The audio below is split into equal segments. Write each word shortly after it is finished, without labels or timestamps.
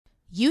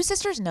You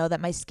sisters know that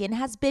my skin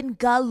has been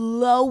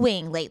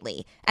glowing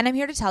lately, and I'm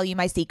here to tell you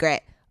my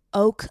secret.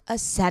 Oak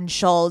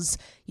Essentials.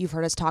 You've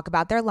heard us talk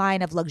about their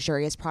line of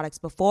luxurious products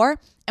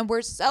before, and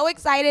we're so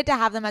excited to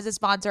have them as a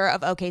sponsor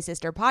of OK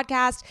Sister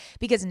Podcast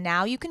because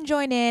now you can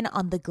join in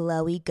on the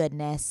glowy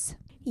goodness.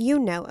 You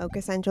know Oak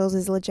Essentials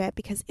is legit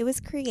because it was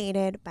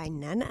created by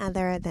none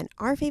other than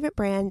our favorite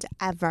brand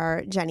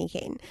ever, Jenni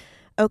Kayne.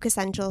 Oak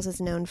Essentials is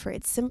known for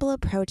its simple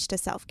approach to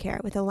self-care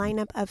with a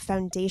lineup of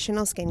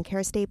foundational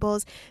skincare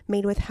staples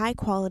made with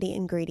high-quality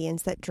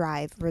ingredients that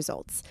drive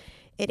results.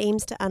 It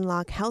aims to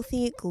unlock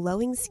healthy,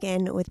 glowing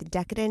skin with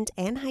decadent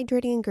and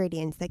hydrating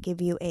ingredients that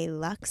give you a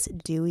luxe,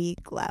 dewy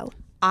glow.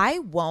 I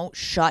won't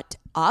shut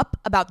up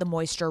about the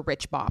Moisture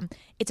Rich Balm.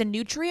 It's a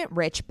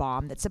nutrient-rich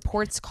balm that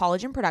supports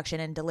collagen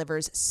production and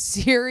delivers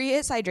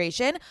serious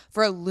hydration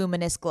for a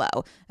luminous glow.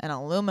 And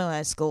a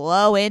luminous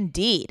glow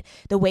indeed.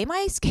 The way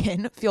my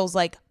skin feels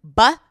like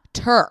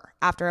butter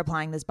after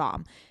applying this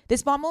balm.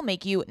 This balm will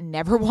make you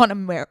never want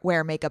to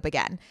wear makeup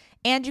again.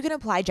 And you can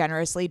apply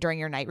generously during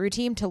your night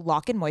routine to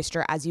lock in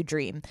moisture as you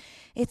dream.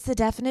 It's the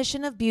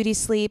definition of beauty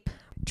sleep.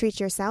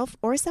 Treat yourself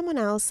or someone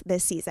else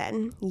this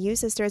season. You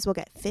sisters will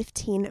get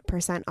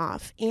 15%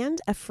 off and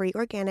a free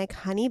organic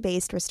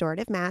honey-based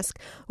restorative mask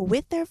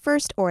with their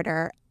first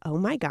order. Oh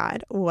my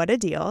God, what a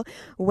deal.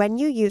 When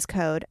you use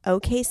code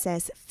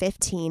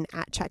OKSIS15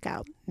 at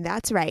checkout.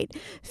 That's right,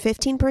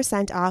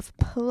 15% off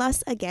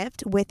plus a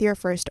gift with your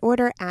first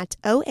order at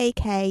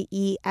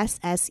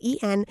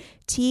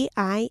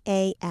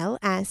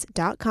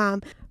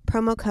OAKESSENTIALS.com.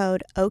 Promo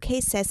code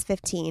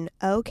OKSIS15,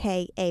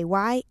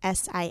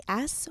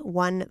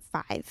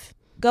 OKAYSIS15.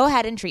 Go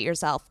ahead and treat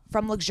yourself.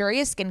 From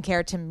luxurious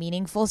skincare to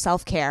meaningful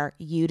self-care,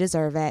 you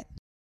deserve it.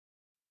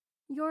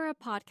 You're a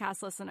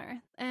podcast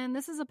listener, and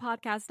this is a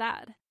podcast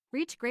ad.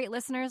 Reach great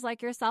listeners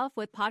like yourself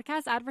with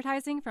podcast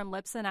advertising from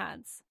Libsyn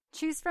Ads.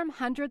 Choose from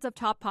hundreds of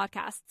top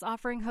podcasts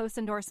offering host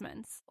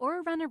endorsements,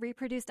 or run a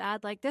reproduced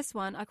ad like this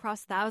one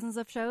across thousands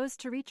of shows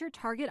to reach your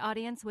target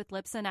audience with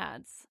Libsyn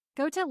Ads.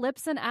 Go to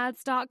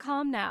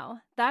libsynads.com now.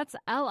 That's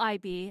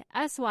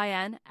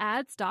LIBSYN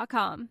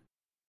ads.com.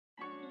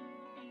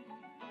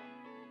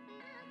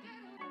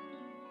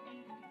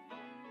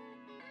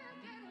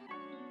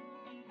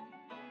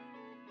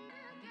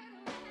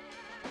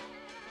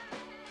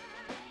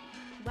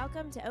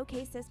 Welcome to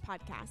OK Sis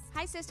Podcast.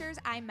 Hi sisters,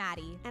 I'm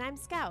Maddie. And I'm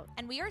Scout.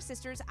 And we are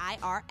Sisters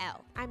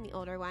IRL. I'm the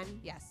older one.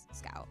 Yes,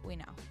 Scout, we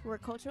know. We're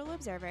cultural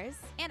observers.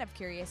 And of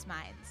curious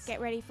minds. Get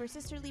ready for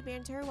sisterly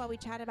banter while we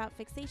chat about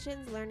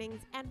fixations,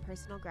 learnings, and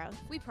personal growth.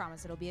 We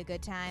promise it'll be a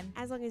good time.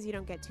 As long as you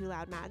don't get too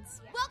loud,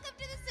 Mads. Welcome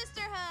to the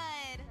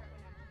sisterhood!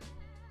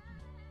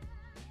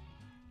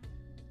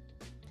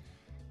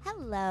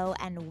 Hello,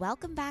 and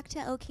welcome back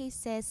to OK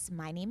Sis.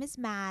 My name is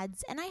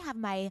Mads, and I have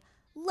my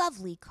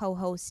lovely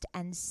co-host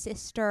and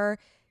sister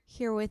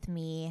here with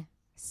me,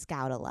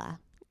 Scoutala.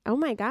 Oh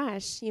my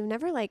gosh, you've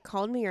never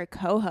called me your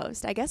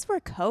co-host. I guess we're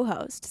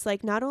co-hosts.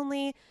 Not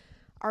only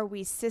are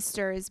we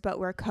sisters, but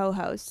we're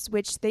co-hosts,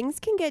 which things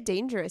can get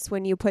dangerous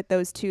when you put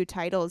those two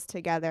titles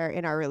together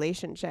in our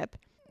relationship.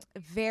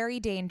 Very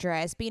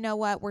dangerous. But you know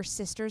what? We're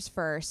sisters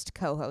first,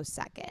 co-host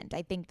second.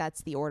 I think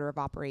that's the order of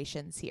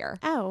operations here.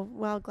 Oh,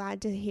 well,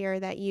 glad to hear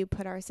that you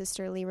put our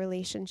sisterly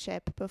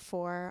relationship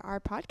before our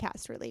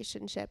podcast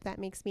relationship. That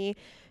makes me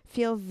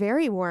feel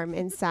very warm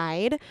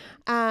inside.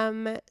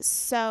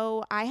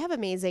 So I have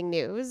amazing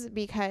news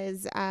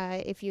because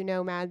if you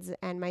know Mads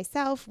and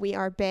myself, we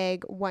are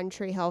big One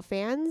Tree Hill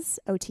fans,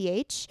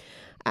 OTH.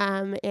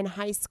 In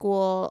high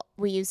school,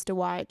 we used to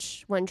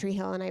watch One Tree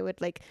Hill, and I would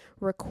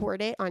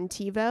record it on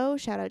TiVo.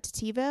 Shout out to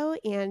TiVo,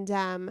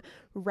 and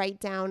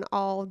write down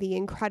all the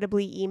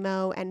incredibly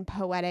emo and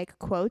poetic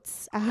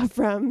quotes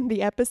from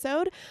the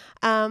episode.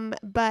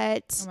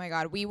 But oh my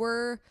God, we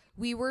were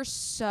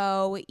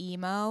so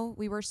emo.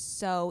 We were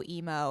so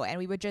emo, and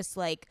we would just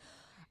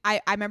I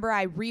remember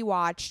I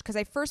rewatched, because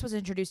I first was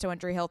introduced to One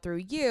Tree Hill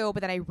through you, but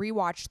then I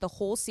rewatched the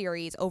whole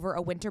series over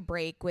a winter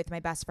break with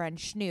my best friend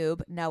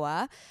Schnoob,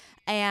 Noah,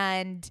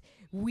 and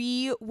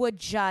we would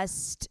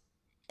just,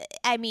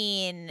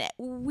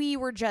 we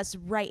were just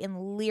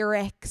writing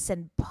lyrics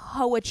and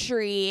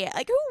poetry.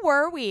 Who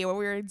were we when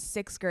we were in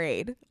 6th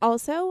grade?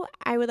 Also,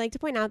 I would like to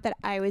point out that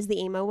I was the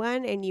emo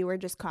one and you were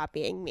just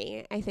copying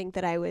me. I think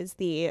that I was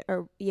the,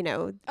 Oh,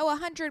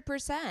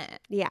 100%.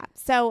 Yeah.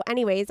 So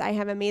anyways, I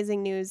have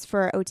amazing news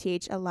for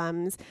OTH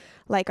alums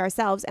like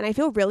ourselves. And I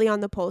feel really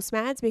on the pulse,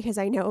 Mads, because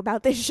I know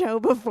about this show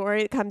before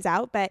it comes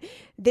out. But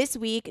this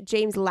week,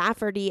 James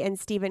Lafferty and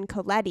Stephen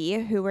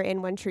Colletti, who were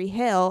in One Tree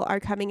Hill, are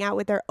coming out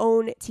with their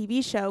own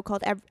TV show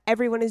called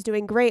Everyone is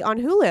Doing Great on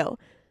Hulu.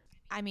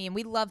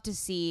 We'd love to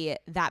see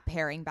that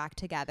pairing back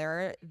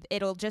together.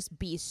 It'll just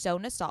be so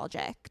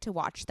nostalgic to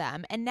watch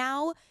them. And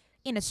now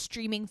in a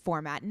streaming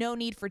format, no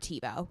need for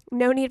TiVo.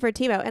 No need for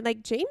TiVo.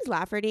 And James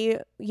Lafferty,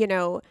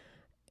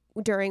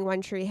 during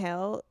One Tree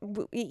Hill,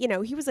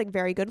 he was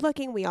very good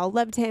looking. We all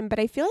loved him, but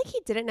I feel like he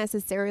didn't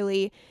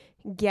necessarily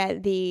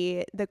get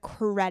the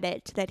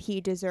credit that he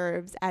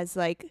deserves as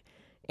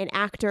an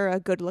actor, a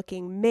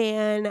good-looking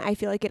man. I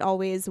feel like it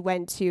always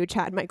went to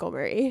Chad Michael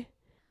Murray.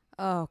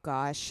 Oh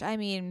gosh, I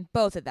mean,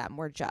 both of them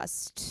were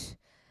just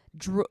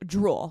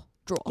drool.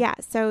 Yeah,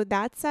 so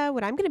that's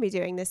what I'm going to be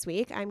doing this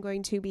week. I'm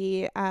going to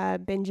be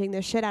binging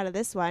the shit out of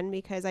this one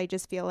because I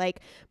just feel like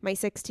my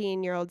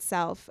 16-year-old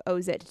self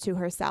owes it to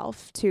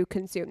herself to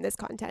consume this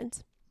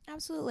content.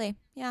 Absolutely.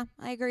 Yeah,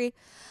 I agree.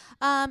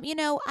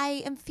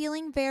 I am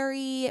feeling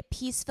very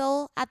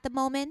peaceful at the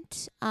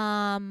moment.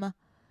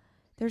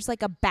 There's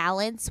like a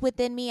balance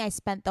within me. I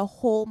spent the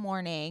whole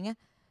morning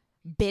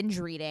binge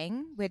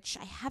reading, which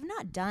I have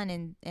not done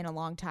in a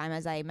long time.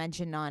 As I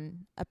mentioned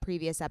on a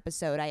previous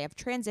episode, I have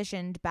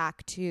transitioned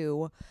back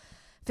to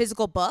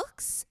physical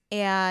books,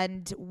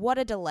 and what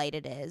a delight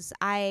it is.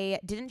 I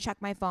didn't check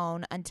my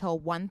phone until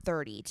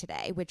 1:30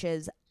 today, which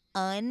is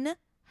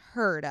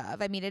unheard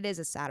of. I mean, it is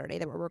a Saturday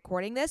that we're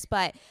recording this,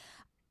 but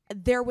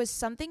there was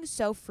something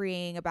so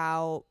freeing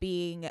about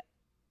being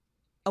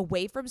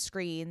away from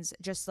screens,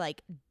 just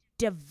like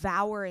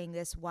devouring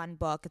this one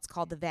book. It's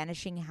called The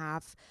Vanishing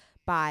Half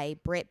by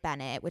Britt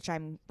Bennett, which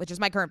is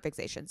my current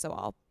fixation,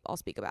 so I'll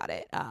speak about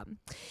it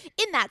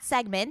in that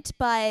segment.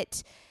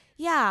 But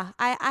yeah,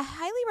 I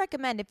highly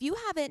recommend, if you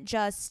haven't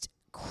just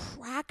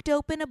cracked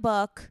open a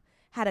book,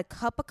 had a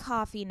cup of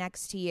coffee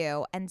next to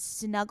you, and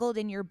snuggled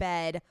in your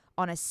bed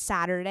on a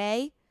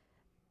Saturday,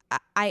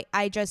 I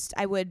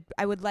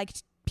would like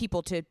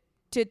people to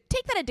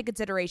take that into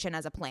consideration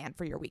as a plan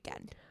for your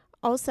weekend.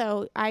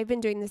 Also, I've been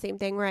doing the same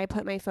thing where I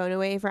put my phone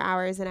away for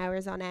hours and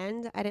hours on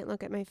end. I didn't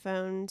look at my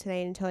phone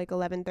today until like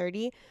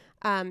 11:30.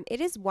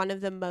 It is one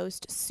of the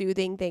most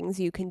soothing things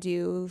you can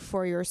do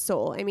for your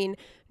soul. I mean,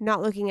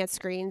 not looking at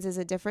screens is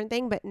a different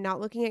thing, but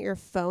not looking at your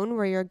phone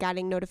where you're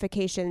getting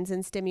notifications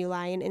and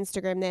stimuli and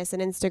Instagram this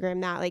and Instagram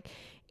that, like,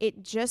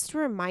 it just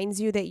reminds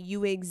you that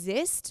you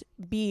exist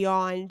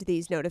beyond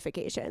these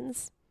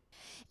notifications.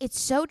 It's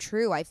so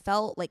true. I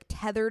felt like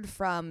tethered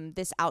from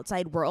this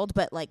outside world,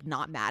 but like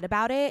not mad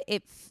about it.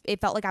 It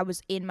felt like I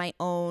was in my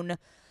own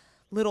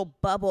little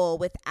bubble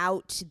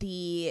without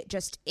the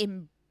just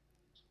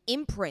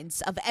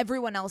imprints of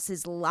everyone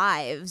else's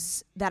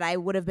lives that I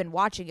would have been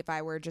watching if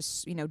I were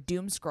just,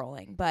 doom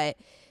scrolling. But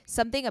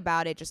something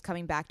about it, just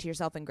coming back to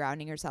yourself and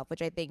grounding yourself,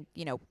 which I think,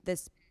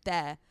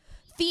 the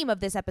theme of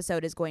this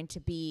episode is going to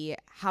be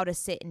how to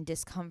sit in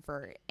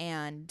discomfort.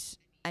 And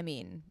I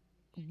mean,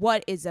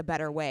 what is a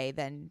better way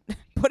than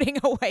putting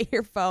away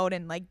your phone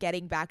and like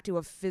getting back to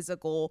a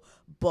physical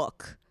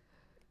book?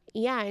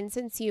 Yeah, and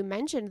since you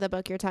mentioned the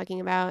book you're talking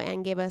about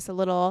and gave us a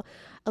little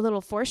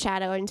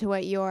foreshadow into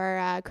what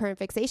your current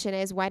fixation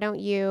is, why don't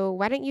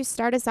you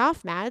start us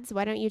off, Mads?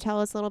 Why don't you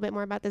tell us a little bit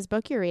more about this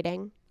book you're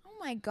reading? Oh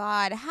my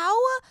God,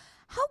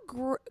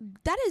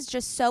 that is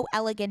just so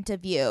elegant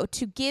of you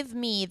to give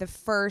me the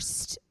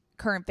first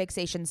current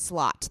fixation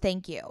slot.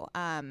 Thank you.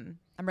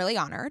 I'm really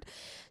honored.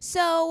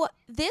 So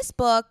this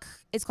book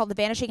is called The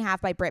Vanishing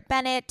Half by Britt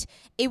Bennett.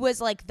 It was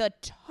like the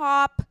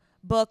top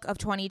book of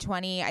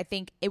 2020. I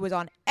think it was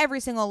on every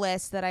single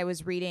list that I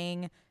was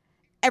reading.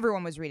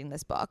 Everyone was reading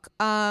this book.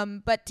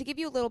 But to give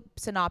you a little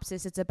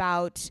synopsis, it's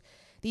about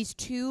these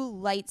two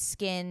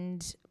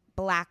light-skinned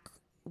Black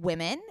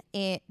women,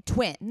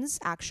 twins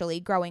actually,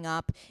 growing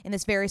up in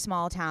this very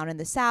small town in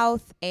the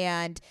South,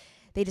 and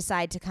they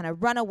decide to kind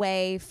of run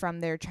away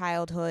from their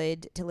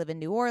childhood to live in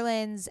New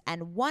Orleans.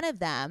 And one of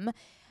them,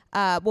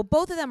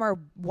 both of them are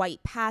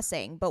white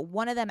passing, but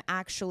one of them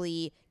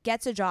actually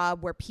gets a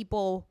job where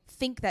people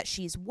think that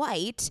she's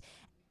white,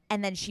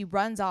 and then she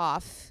runs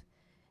off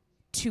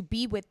to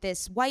be with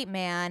this white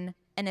man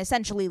and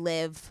essentially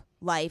live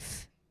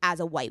life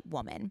as a white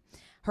woman.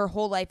 Her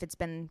whole life, it's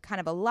been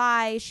kind of a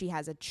lie. She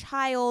has a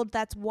child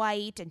that's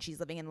white, and she's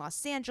living in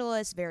Los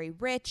Angeles, very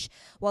rich,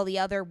 while the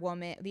other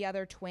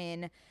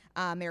twin,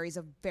 marries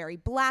a very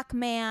Black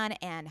man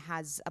and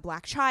has a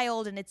Black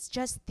child. And it's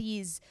just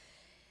the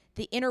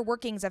inner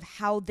workings of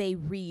how they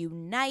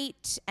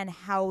reunite and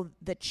how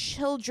the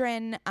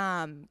children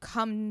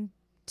come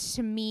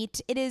to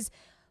meet. It is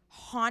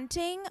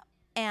haunting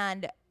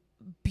and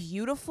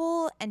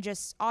beautiful, and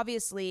just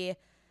obviously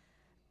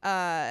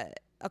a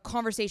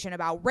conversation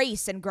about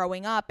race and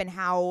growing up and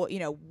how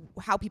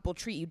people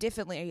treat you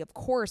differently, of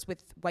course,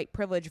 with white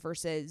privilege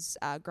versus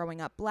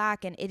growing up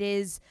Black. And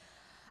it's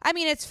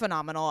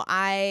phenomenal.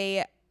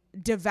 I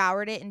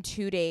devoured it in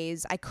 2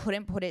 days. I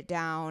couldn't put it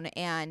down.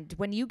 And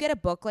when you get a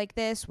book like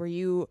this where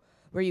you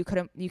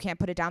can't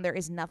put it down, there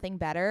is nothing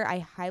better. I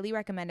highly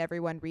recommend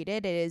everyone read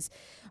it. It is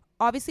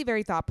obviously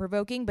very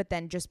thought-provoking, but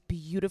then just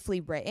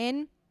beautifully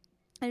written.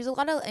 There's a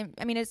lot of,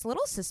 it's a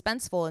little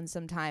suspenseful in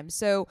sometimes.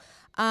 So,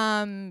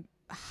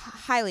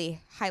 highly,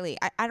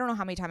 I don't know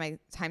how many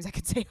times I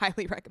could say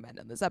highly recommend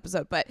in this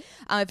episode, but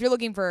if you're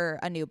looking for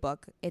a new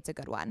book, it's a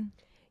good one.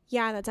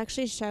 Yeah, that's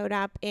actually showed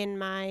up in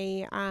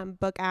my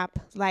book app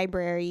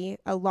library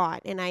a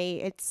lot, and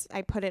I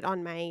put it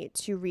on my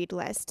to read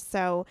list.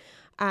 So,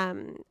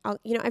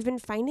 I've been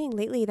finding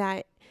lately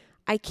that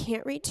I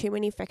can't read too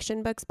many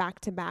fiction books back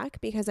to back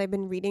because I've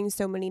been reading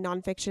so many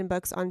nonfiction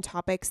books on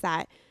topics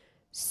that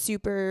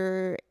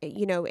super,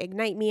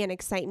 ignite me and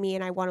excite me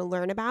and I want to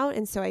learn about.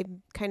 And so I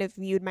kind of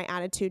viewed my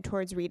attitude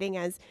towards reading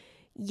as,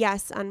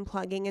 yes,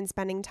 unplugging and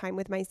spending time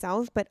with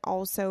myself, but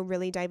also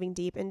really diving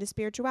deep into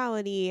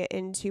spirituality,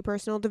 into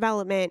personal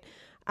development,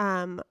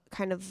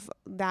 kind of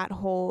that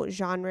whole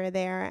genre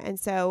there. And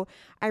so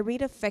I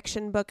read a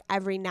fiction book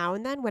every now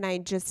and then when I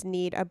just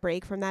need a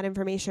break from that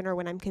information or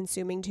when I'm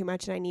consuming too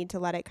much and I need to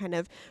let it kind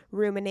of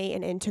ruminate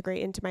and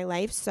integrate into my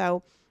life.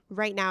 So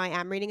right now I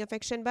am reading a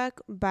fiction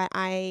book, but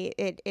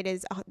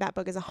that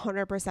book is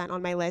 100%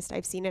 on my list.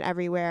 I've seen it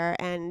everywhere.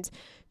 And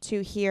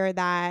to hear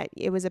that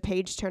it was a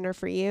page turner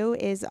for you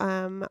is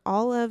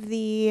all of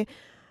the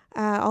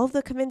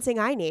convincing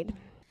I need.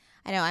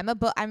 I know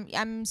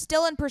I'm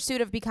still in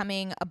pursuit of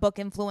becoming a book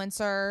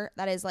influencer.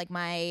 That is like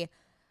my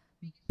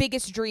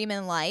biggest dream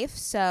in life.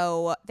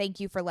 So thank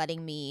you for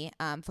letting me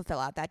fulfill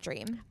out that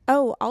dream.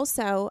 Oh,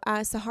 also,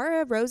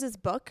 Sahara Rose's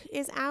book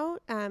is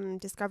out.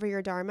 Discover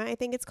Your Dharma, I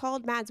think it's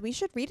called. Mads, we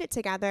should read it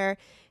together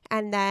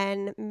and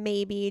then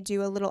maybe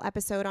do a little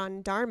episode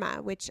on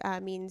Dharma, which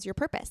means your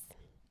purpose.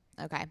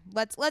 Okay,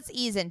 let's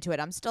ease into it.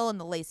 I'm still in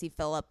the Lacy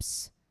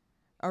Phillips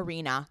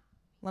arena.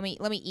 Let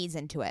me ease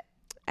into it.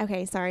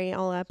 Okay, sorry.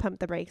 I'll pump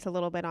the brakes a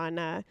little bit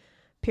on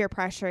peer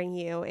pressuring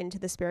you into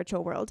the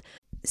spiritual world.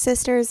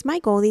 Sisters, my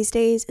goal these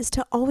days is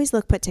to always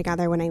look put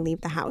together when I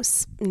leave the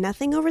house.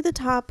 Nothing over the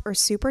top or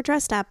super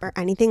dressed up or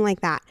anything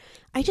like that.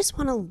 I just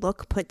want to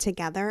look put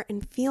together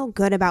and feel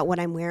good about what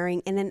I'm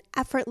wearing in an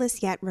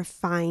effortless yet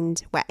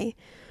refined way.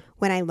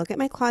 When I look at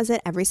my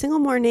closet every single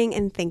morning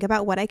and think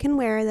about what I can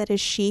wear that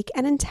is chic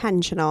and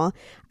intentional,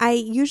 I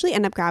usually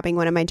end up grabbing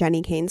one of my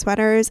Jenni Kayne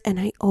sweaters, and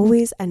I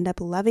always end up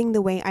loving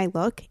the way I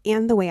look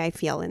and the way I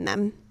feel in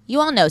them. You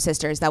all know,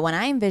 sisters, that when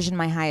I envision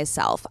my highest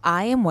self,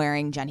 I am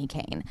wearing Jenni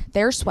Kayne.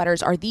 Their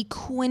sweaters are the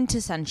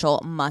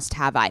quintessential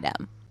must-have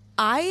item.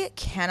 I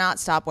cannot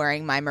stop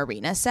wearing my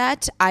Marina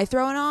set. I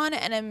throw it on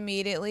and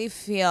immediately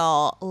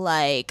feel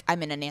like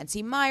I'm in a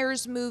Nancy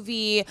Meyers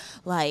movie,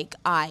 like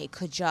I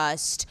could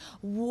just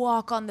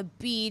walk on the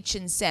beach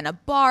in Santa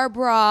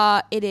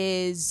Barbara. It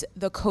is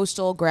the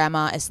coastal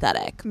grandma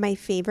aesthetic. My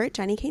favorite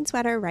Jenni Kayne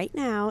sweater right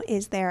now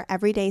is their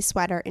everyday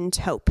sweater in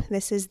taupe.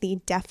 This is the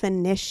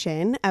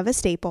definition of a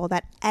staple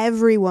that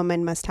every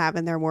woman must have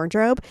in their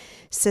wardrobe.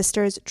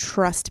 Sisters,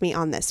 trust me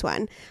on this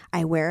one.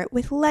 I wear it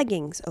with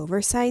leggings,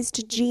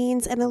 oversized jeans,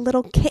 and a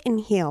little kitten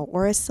heel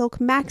or a silk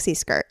maxi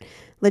skirt.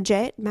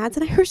 Legit, Mads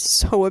and I are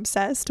so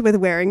obsessed with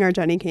wearing our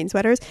Jenni Kayne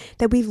sweaters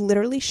that we've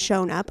literally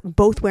shown up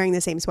both wearing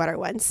the same sweater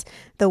once.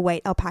 The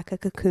white alpaca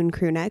cocoon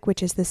crew neck,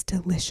 which is this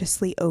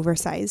deliciously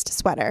oversized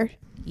sweater.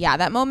 Yeah,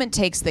 that moment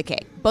takes the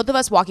cake. Both of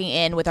us walking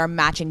in with our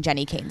matching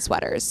Jenni Kayne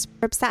sweaters.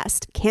 We're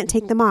obsessed. Can't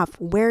take them off.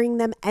 Wearing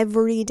them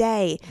every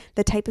day.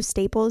 The type of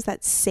staples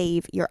that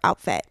save your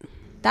outfit.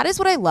 That is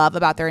what I love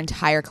about their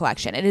entire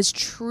collection. It is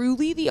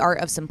truly the art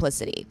of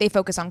simplicity. They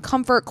focus on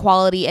comfort,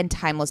 quality, and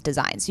timeless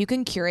designs. You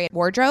can curate a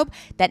wardrobe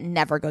that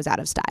never goes out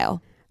of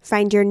style.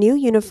 Find your new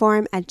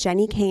uniform at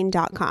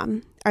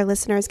jennikayne.com. Our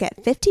listeners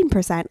get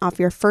 15% off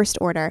your first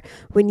order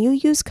when you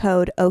use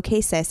code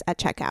OKSIS at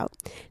checkout.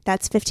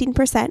 That's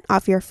 15%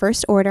 off your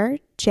first order,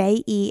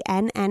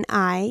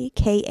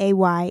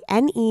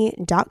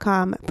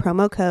 JENNIKAYNE.com,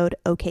 promo code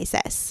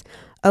OKSIS.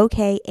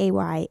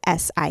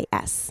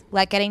 OKAYSIS.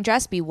 Let getting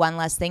dressed be one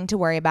less thing to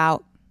worry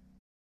about.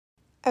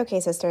 Okay,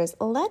 sisters,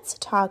 let's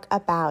talk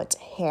about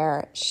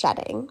hair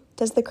shedding.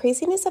 Does the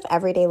craziness of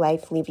everyday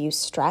life leave you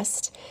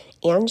stressed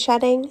and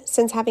shedding?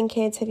 Since having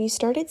kids, have you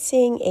started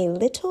seeing a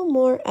little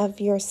more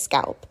of your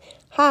scalp?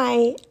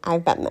 Hi,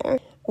 I've been there.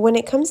 When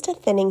it comes to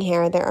thinning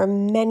hair, there are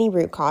many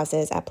root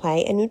causes at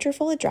play, and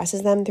Nutrafol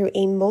addresses them through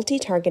a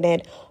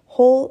multi-targeted,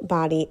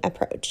 whole-body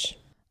approach.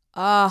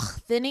 Ugh,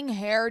 thinning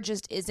hair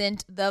just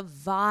isn't the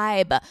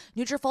vibe.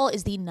 Nutrafol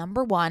is the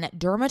 #1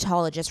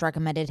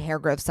 dermatologist-recommended hair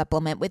growth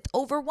supplement with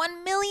over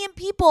 1 million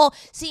people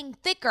seeing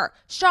thicker,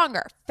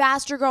 stronger,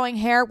 faster-growing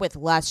hair with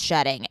less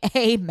shedding.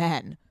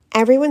 Amen.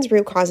 Everyone's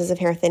root causes of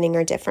hair thinning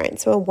are different,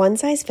 so a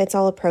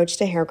one-size-fits-all approach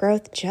to hair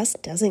growth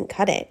just doesn't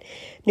cut it.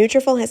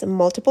 Nutrafol has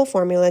multiple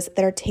formulas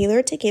that are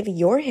tailored to give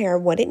your hair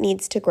what it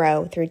needs to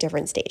grow through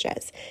different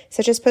stages,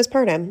 such as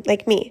postpartum,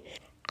 like me.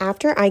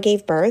 After I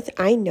gave birth,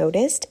 I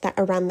noticed that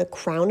around the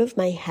crown of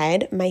my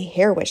head, my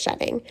hair was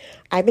shedding.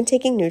 I've been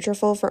taking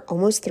Nutrafol for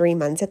almost 3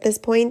 months at this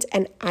point,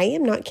 and I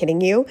am not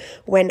kidding you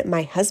when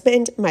my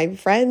husband, my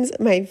friends,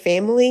 my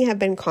family have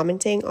been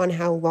commenting on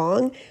how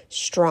long,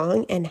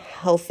 strong, and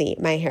healthy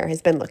my hair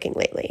has been looking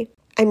lately.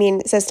 I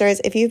mean, sisters,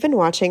 if you've been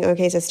watching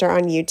OK Sister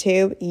on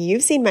YouTube,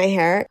 you've seen my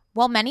hair.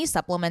 While many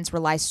supplements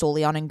rely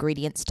solely on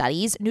ingredient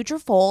studies,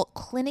 Nutrafol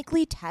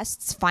clinically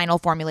tests final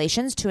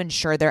formulations to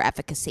ensure their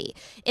efficacy.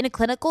 In a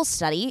clinical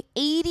study,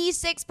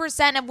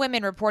 86% of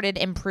women reported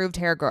improved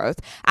hair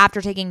growth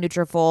after taking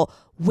Nutrafol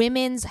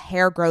women's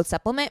hair growth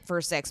supplement for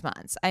 6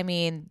 months. I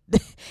mean,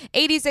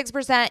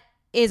 86%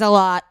 is a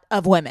lot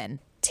of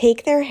women.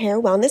 Take their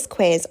hair wellness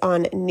quiz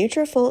on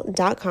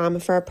Nutrafol.com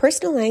for a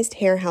personalized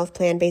hair health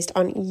plan based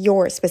on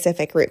your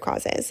specific root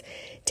causes.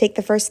 Take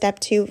the first step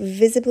to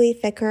visibly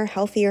thicker,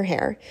 healthier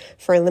hair.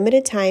 For a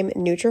limited time,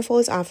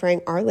 Nutrafol is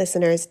offering our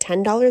listeners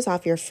 $10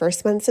 off your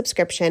first month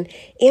subscription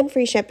and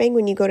free shipping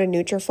when you go to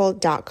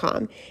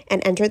Nutrafol.com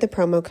and enter the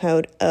promo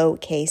code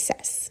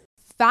OKSIS.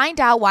 Find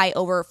out why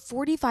over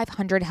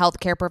 4,500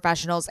 healthcare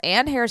professionals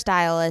and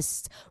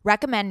hairstylists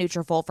recommend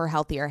Nutrafol for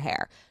healthier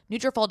hair.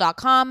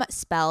 Nutrafol.com,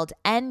 spelled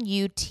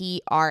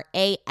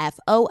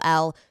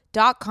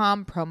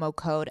Nutrafol.com, promo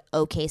code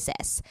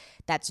OKSIS.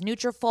 That's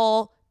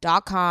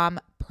Nutrafol.com,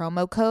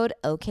 promo code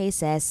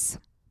OKSIS.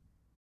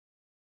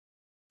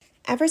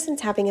 Ever since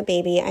having a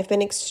baby, I've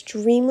been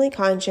extremely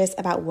conscious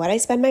about what I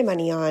spend my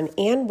money on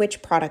and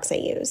which products I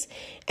use.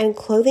 And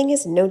clothing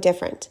is no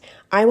different.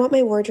 I want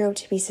my wardrobe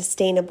to be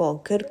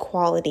sustainable, good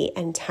quality,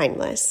 and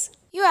timeless.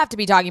 You have to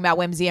be talking about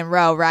Whimsy and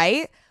Row,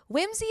 right?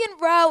 Whimsy and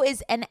Row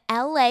is an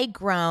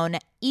LA-grown,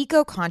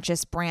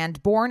 eco-conscious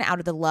brand born out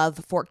of the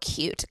love for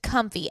cute,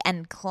 comfy,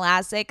 and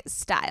classic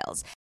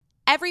styles.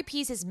 Every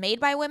piece is made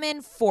by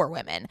women for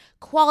women.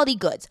 Quality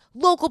goods,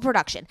 local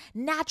production,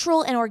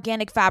 natural and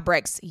organic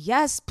fabrics.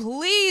 Yes,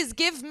 please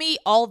give me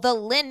all the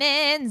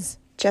linens.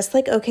 Just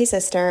like OK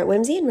Sister,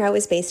 Whimsy and Row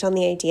is based on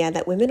the idea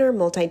that women are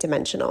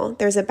multidimensional.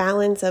 There's a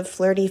balance of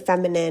flirty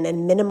feminine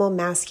and minimal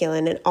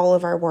masculine in all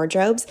of our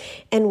wardrobes,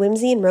 and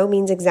Whimsy and Row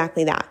means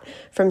exactly that.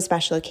 From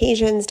special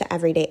occasions to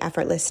everyday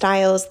effortless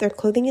styles, their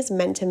clothing is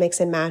meant to mix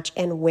and match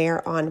and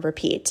wear on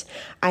repeat.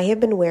 I have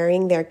been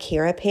wearing their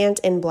Kira pant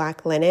in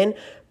black linen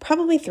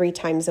probably 3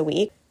 times a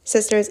week.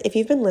 Sisters, if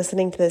you've been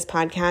listening to this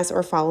podcast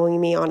or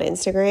following me on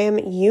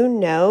Instagram, you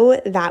know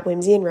that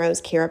Whimsy and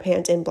Row's Kira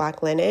pant in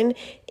black linen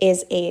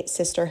is a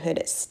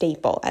sisterhood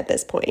staple at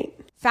this point.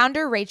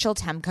 Founder Rachel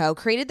Temko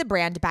created the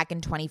brand back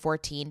in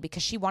 2014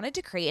 because she wanted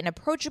to create an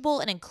approachable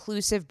and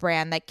inclusive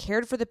brand that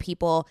cared for the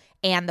people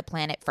and the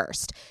planet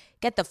first.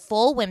 Get the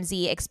full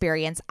Whimsy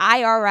experience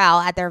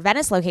IRL at their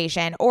Venice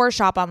location or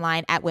shop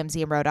online at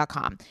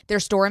whimsyandrow.com. Their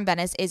store in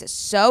Venice is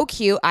so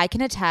cute, I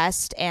can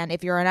attest, and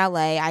if you're in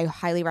LA, I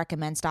highly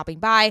recommend stopping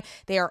by.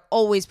 They are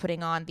always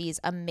putting on these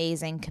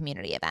amazing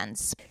community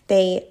events.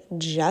 They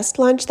just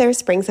launched their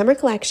spring-summer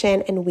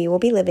collection, and we will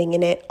be living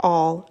in it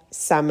all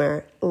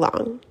summer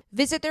long.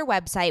 Visit their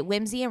website,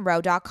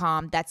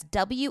 whimsyandrow.com. That's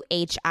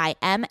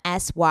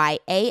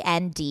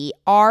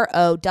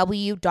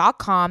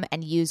WHIMSYANDROW.com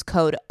and use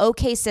code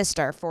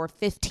OKSister for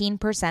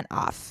 15%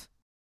 off.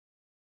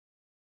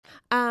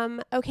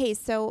 Okay,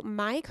 so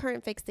my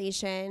current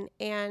fixation,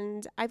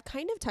 and I've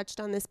kind of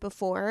touched on this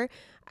before,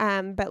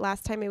 but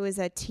last time it was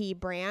a tea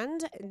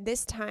brand.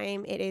 This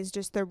time it is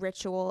just the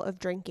ritual of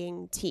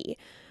drinking tea.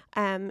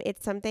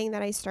 It's something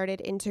that I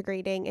started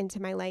integrating into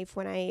my life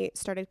when I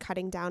started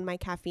cutting down my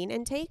caffeine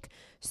intake.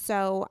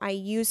 So I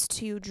used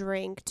to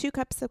drink 2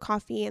 cups of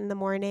coffee in the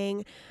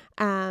morning,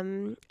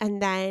 and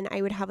then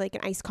I would have like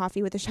an iced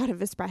coffee with a shot of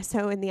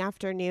espresso in the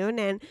afternoon.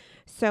 And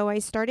so I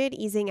started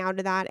easing out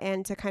of that,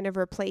 and to kind of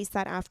replace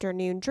that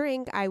afternoon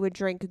drink, I would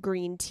drink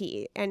green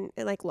tea. And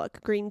like,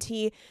 look, green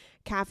tea,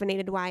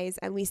 caffeinated wise,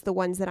 at least the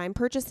ones that I'm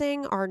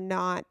purchasing are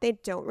not, they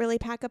don't really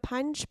pack a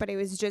punch, but it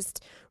was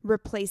just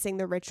replacing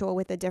the ritual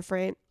with a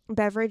different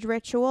beverage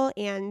ritual.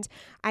 And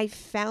I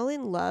fell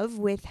in love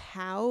with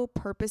how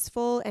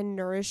purposeful and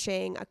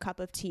nourishing a cup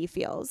of tea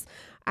feels.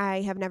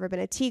 I have never been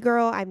a tea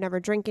girl. I've never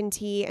drinking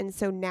tea. And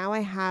so now I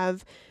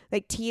have,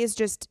 like, tea is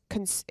just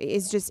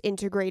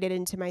integrated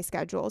into my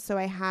schedule. So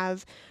I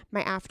have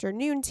my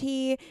afternoon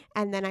tea,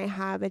 and then I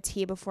have a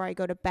tea before I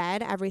go to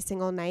bed every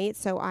single night.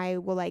 So I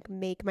will like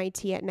make my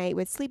tea at night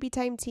with sleepy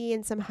time tea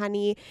and some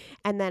honey,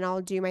 and then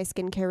I'll do my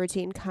skincare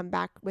routine, come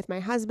back with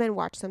my husband,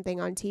 watch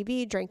something on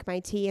TV, drink my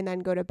tea, and then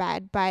go to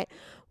bed. But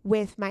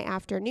with my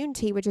afternoon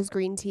tea, which is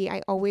green tea,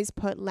 I always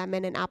put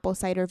lemon and apple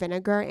cider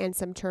vinegar and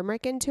some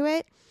turmeric into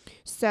it.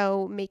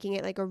 So making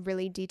it like a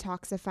really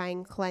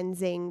detoxifying,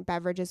 cleansing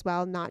beverage as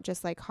well, not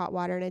just like hot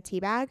water in a tea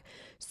bag.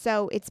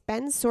 So it's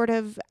been sort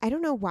of, I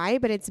don't know why,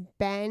 but it's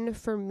been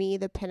for me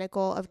the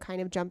pinnacle of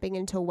kind of jumping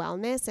into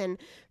wellness and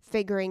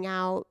figuring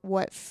out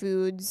what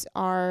foods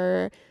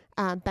are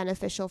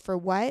beneficial for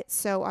what.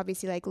 So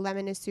obviously like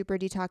lemon is super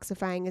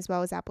detoxifying, as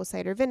well as apple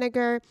cider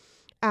vinegar.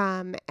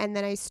 And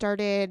then I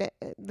started,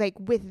 like,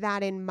 with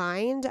that in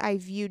mind, I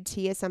viewed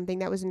tea as something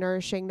that was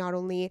nourishing not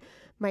only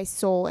my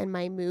soul and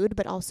my mood,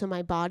 but also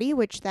my body,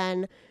 which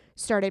then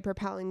started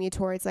propelling me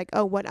towards like,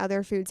 oh, what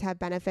other foods have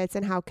benefits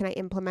and how can I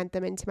implement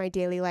them into my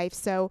daily life?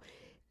 So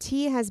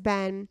tea has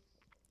been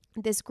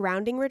this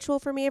grounding ritual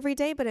for me every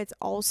day, but it's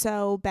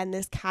also been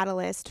this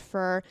catalyst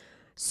for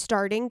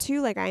starting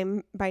to, like,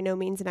 I'm by no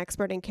means an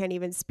expert and can't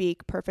even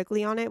speak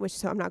perfectly on it, which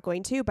so I'm not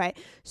going to, but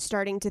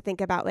starting to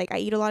think about, like, I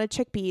eat a lot of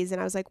chickpeas,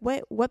 and I was like,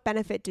 what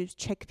benefit do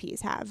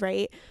chickpeas have,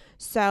 right?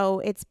 So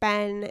it's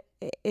been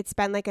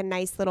like a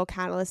nice little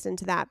catalyst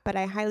into that. But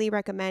I highly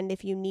recommend,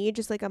 if you need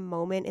just like a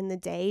moment in the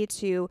day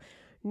to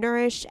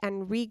nourish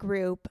and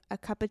regroup, a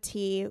cup of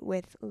tea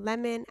with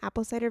lemon,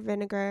 apple cider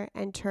vinegar,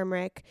 and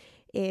turmeric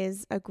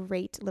is a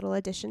great little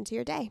addition to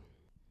your day.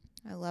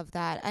 I love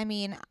that. I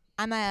mean,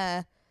 I'm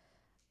a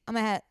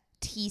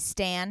tea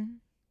stan.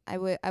 I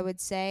would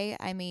say.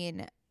 I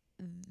mean,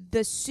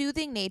 the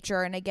soothing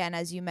nature, and again,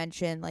 as you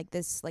mentioned, like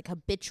this like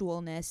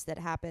habitualness that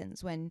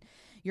happens when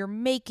you're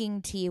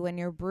making tea, when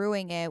you're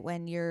brewing it,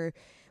 when you're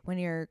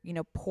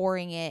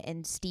pouring it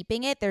and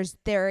steeping it.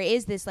 There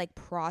is this like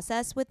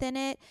process within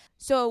it.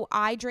 So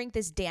I drink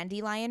this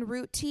dandelion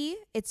root tea.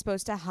 It's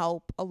supposed to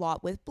help a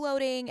lot with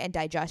bloating and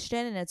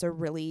digestion, and it's a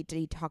really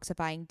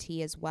detoxifying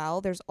tea as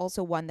well. There's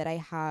also one that I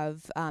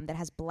have that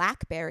has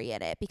blackberry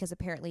in it, because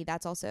apparently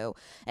that's also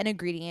an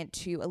ingredient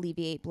to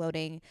alleviate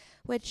bloating,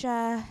 which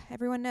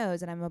everyone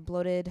knows, and I'm a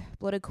bloated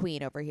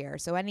queen over here.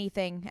 So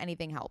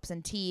anything helps,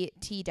 and tea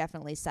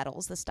definitely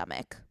settles the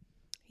stomach.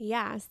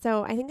 Yeah,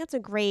 so I think that's a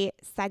great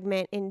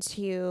segment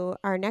into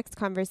our next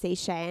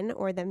conversation,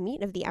 or the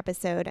meat of the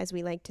episode, as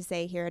we like to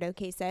say here at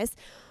OK Sis,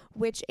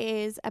 which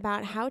is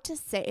about how to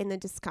sit in the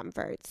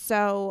discomfort.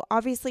 So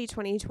obviously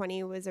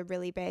 2020 was a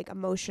really big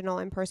emotional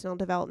and personal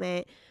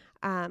development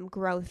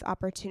growth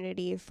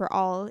opportunity for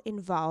all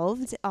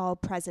involved, all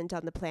present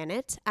on the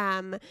planet.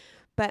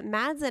 But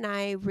Mads and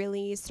I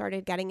really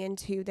started getting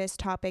into this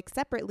topic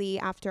separately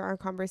after our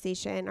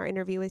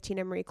interview with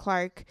Tina Marie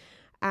Clark,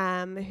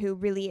 who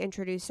really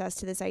introduced us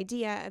to this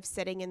idea of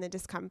sitting in the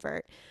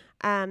discomfort.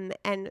 And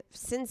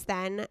since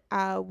then,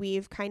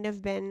 we've kind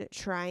of been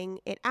trying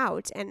it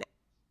out. And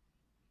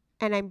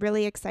I'm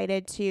really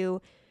excited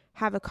to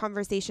have a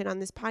conversation on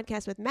this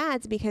podcast with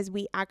Mads, because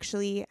we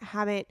actually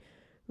haven't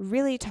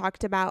really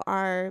talked about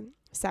our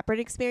separate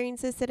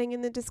experiences sitting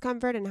in the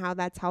discomfort and how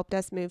that's helped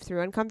us move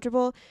through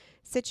uncomfortable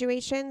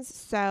situations.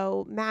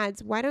 So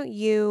Mads, why don't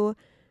you...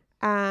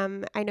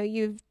 I know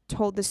you've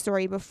told the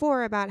story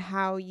before about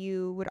how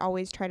you would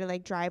always try to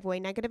like drive away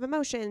negative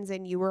emotions,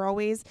 and you were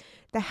always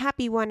the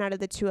happy one out of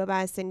the two of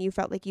us, and you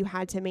felt like you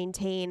had to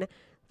maintain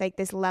like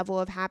this level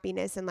of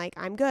happiness and like,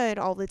 I'm good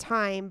all the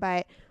time.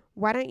 But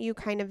why don't you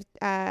kind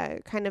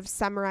of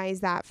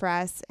summarize that for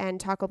us and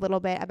talk a little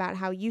bit about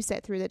how you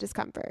sit through the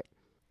discomfort?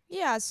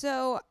 Yeah,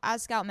 so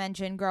as Scout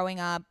mentioned, growing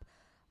up,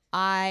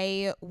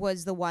 I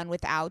was the one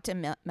without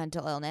a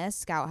mental illness.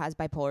 Scout has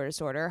bipolar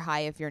disorder.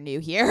 Hi, if you're new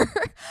here.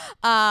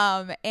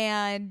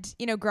 And,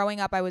 growing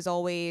up, I was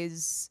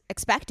always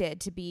expected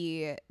to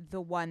be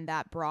the one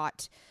that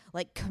brought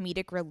like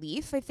comedic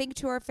relief, I think,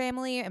 to our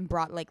family, and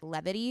brought like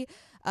levity,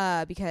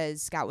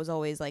 because Scout was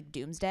always like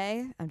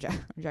doomsday. I'm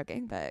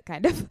joking, but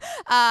kind of.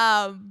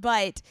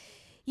 But,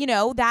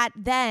 that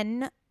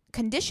then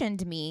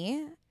conditioned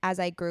me as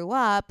I grew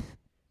up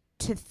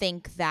to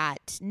think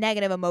that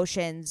negative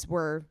emotions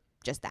were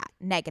just that,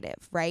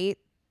 negative, right?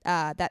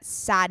 That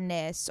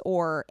sadness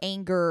or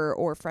anger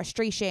or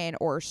frustration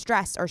or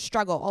stress or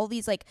struggle, all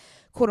these like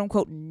quote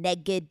unquote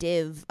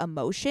negative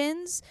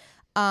emotions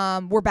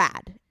were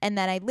bad. And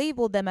then I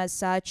labeled them as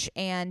such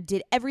and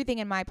did everything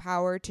in my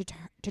power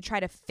to try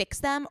to fix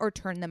them or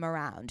turn them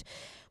around,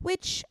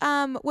 which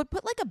would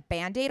put like a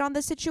Band-Aid on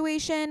the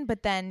situation,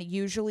 but then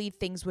usually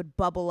things would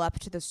bubble up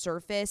to the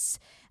surface,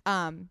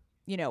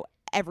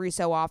 every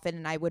so often,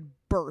 and I would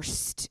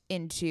burst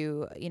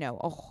into,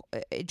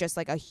 just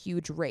like a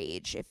huge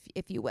rage,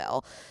 if you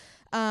will.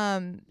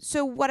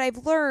 So what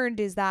I've learned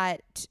is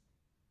that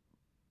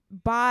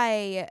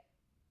by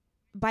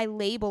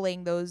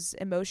labeling those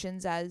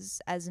emotions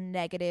as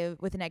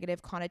negative, with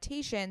negative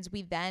connotations,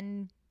 we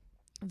then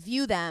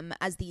view them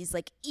as these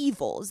like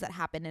evils that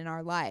happen in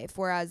our life,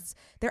 whereas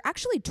they're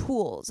actually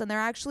tools, and they're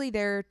actually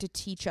there to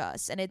teach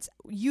us. And it's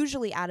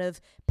usually out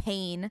of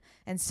pain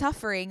and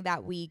suffering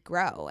that we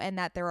grow, and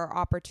that there are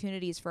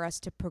opportunities for us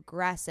to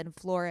progress and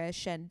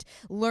flourish and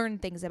learn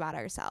things about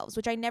ourselves,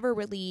 which I never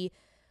really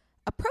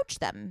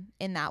approached them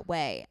in that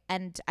way.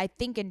 And I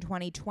think in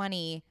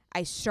 2020,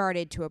 I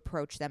started to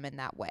approach them in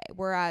that way.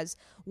 Whereas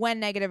when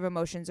negative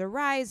emotions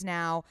arise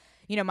now,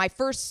 my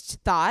first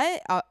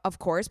thought, of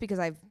course, because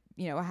I've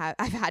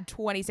had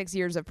 26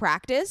 years of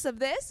practice of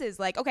this, is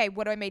like, okay,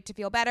 what do I make to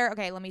feel better?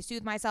 Okay, let me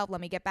soothe myself.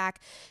 Let me get back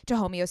to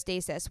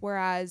homeostasis.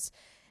 Whereas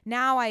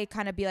now I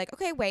kind of be like,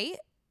 okay, wait,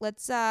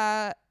 let's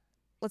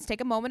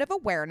take a moment of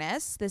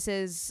awareness. This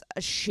is a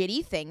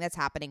shitty thing that's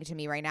happening to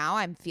me right now.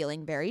 I'm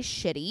feeling very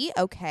shitty.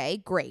 Okay,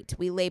 great.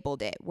 We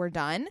labeled it. We're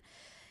done.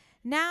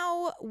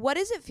 Now, what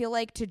does it feel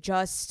like to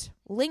just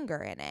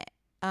linger in it?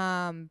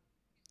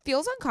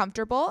 Feels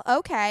uncomfortable.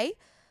 Okay.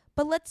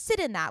 But let's sit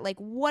in that. Like,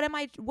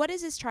 what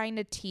is this trying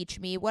to teach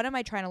me? What am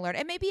I trying to learn?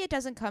 And maybe it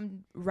doesn't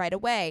come right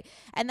away.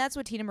 And that's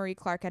what Tina Marie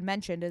Clark had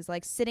mentioned, is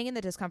like sitting in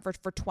the discomfort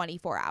for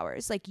 24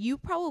 hours. Like, you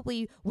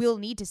probably will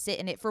need to sit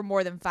in it for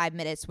more than 5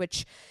 minutes,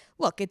 which,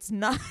 look, it's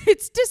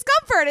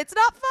discomfort. It's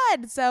not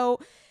fun. So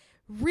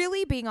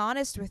really being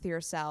honest with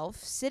yourself,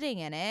 sitting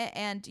in it.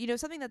 And,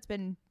 something that's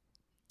been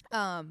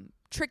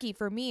tricky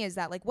for me is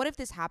that, like, what if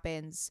this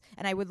happens,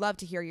 and I would love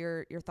to hear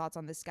your thoughts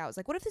on this, Scouts,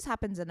 like, what if this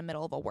happens in the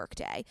middle of a work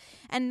day,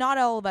 and not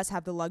all of us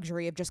have the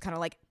luxury of just kind of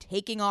like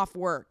taking off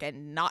work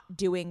and not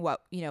doing what,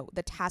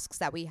 the tasks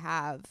that we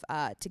have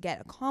to get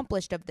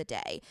accomplished of the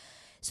day.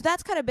 So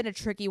that's kind of been a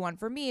tricky one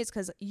for me, is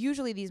because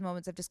usually these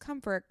moments of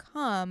discomfort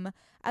come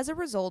as a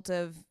result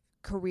of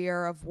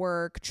career of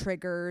work,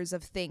 triggers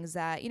of things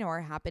that,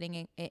 are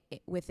happening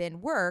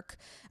within work,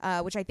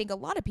 which I think a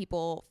lot of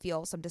people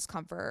feel some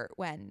discomfort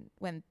when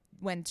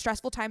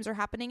stressful times are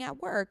happening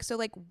at work. So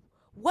like,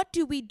 what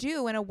do we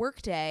do in a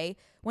workday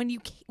when you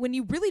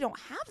really don't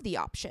have the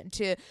option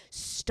to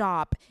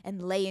stop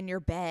and lay in your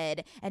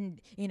bed and,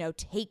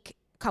 take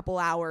a couple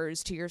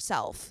hours to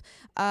yourself?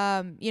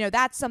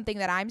 That's something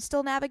that I'm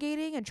still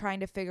navigating and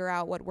trying to figure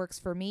out what works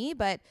for me.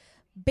 But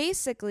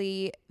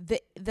basically,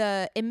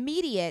 the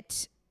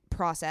immediate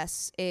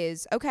process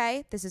is,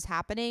 okay, this is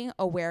happening,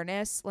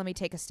 awareness, let me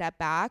take a step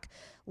back,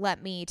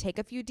 let me take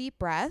a few deep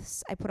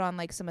breaths. I put on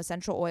like some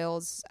essential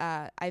oils.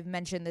 I've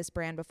mentioned this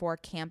brand before,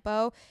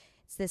 Campo.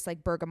 It's this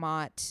like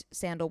bergamot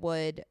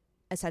sandalwood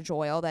essential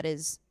oil that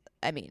is,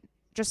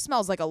 just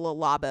smells like a Le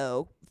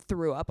Labo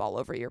threw up all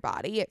over your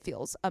body. It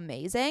feels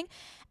amazing,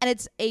 and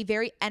it's a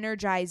very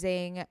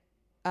energizing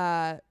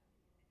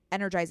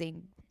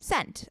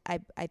scent,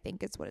 I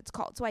think is what it's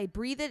called. So I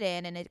breathe it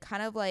in, and it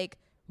kind of like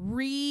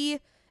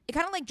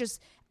just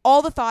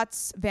all the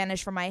thoughts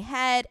vanish from my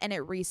head, and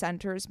it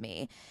recenters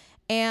me.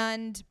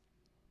 And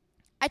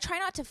I try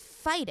not to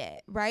fight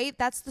it, right?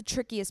 That's the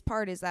trickiest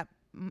part, is that,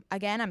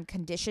 again, I'm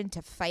conditioned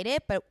to fight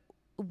it. But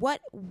what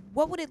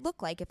would it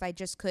look like if I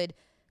just could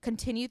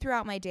continue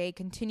throughout my day,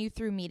 continue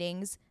through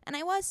meetings, and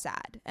I was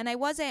sad, and I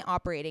wasn't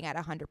operating at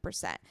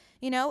 100%?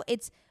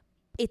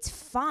 It's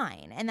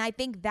fine. And I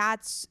think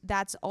that's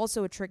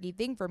also a tricky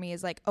thing for me,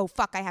 is like, oh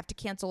fuck, I have to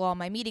cancel all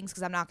my meetings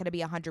because I'm not going to be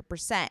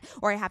 100%,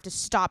 or I have to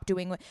stop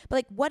doing but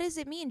like, what does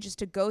it mean just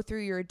to go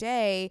through your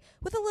day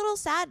with a little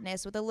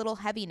sadness, with a little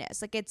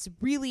heaviness? Like, it's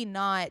really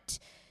not,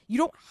 you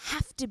don't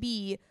have to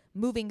be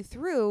moving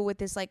through with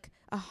this like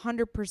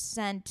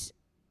 100%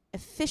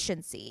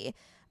 efficiency.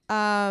 But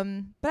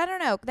I don't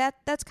know,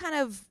 that's kind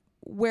of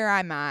where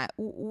I'm at.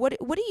 What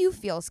do you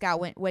feel, Scout,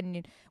 when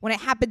it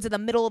happens in the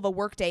middle of a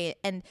workday?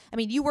 And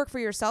you work for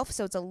yourself,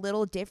 so it's a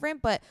little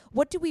different, but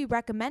what do we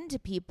recommend to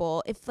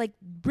people if like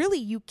really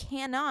you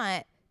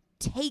cannot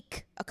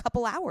take a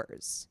couple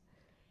hours?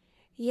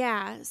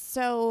 Yeah,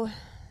 so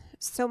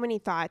many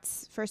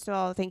thoughts. First of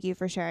all, thank you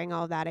for sharing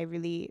all of that. I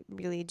really,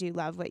 really do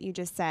love what you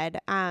just said.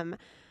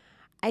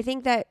 I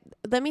think that,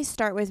 let me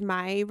start with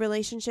my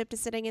relationship to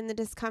sitting in the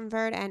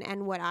discomfort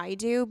and what I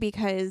do,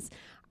 because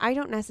I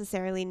don't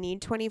necessarily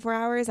need 24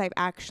 hours. I've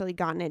actually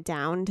gotten it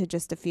down to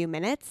just a few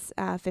minutes,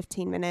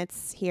 15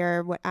 minutes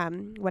here,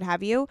 what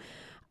have you.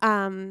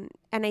 And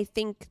I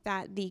think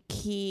that the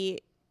key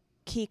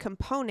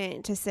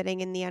component to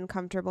sitting in the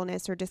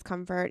uncomfortableness or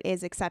discomfort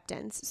is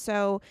acceptance.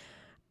 So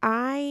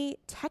I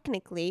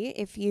technically,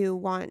 if you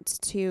want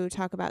to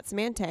talk about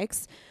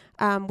semantics,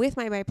 with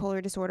my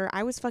bipolar disorder,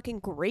 I was fucking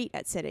great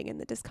at sitting in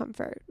the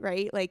discomfort,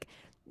 right? Like,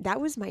 that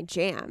was my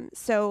jam.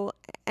 So,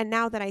 and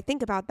now that I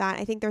think about that,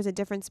 I think there's a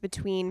difference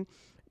between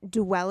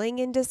dwelling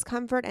in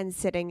discomfort and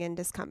sitting in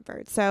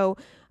discomfort. So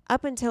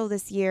up until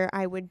this year,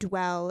 I would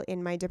dwell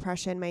in my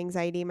depression, my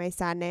anxiety, my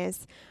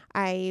sadness.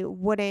 I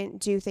wouldn't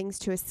do things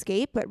to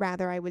escape, but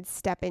rather I would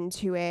step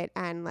into it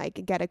and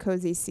like get a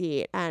cozy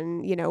seat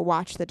and,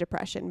 watch the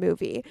depression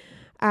movie.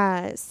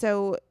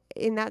 So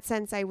in that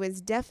sense, I was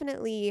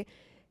definitely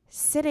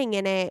sitting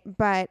in it,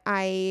 but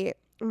my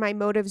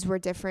motives were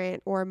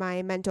different, or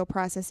my mental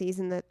processes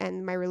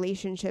and my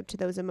relationship to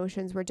those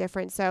emotions were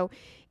different. So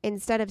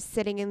instead of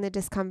sitting in the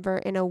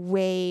discomfort in a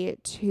way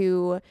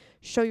to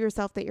show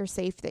yourself that you're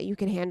safe, that you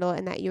can handle it,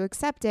 and that you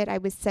accept it, I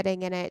was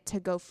sitting in it to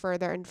go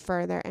further and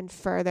further and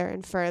further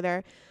and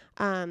further,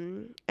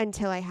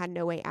 until I had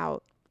no way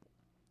out.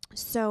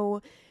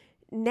 So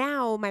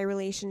now my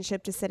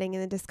relationship to sitting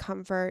in the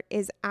discomfort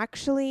is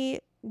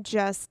actually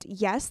just,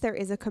 yes, there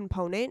is a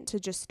component to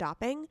just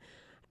stopping.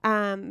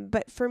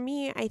 But for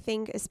me, I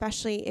think,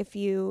 especially if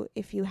you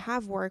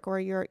have work, or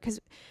you're,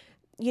 cause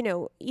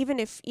even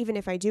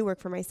if I do work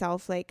for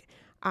myself, like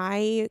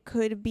I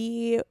could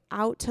be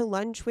out to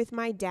lunch with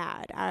my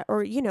dad,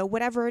 or,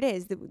 whatever it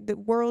is, the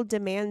world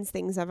demands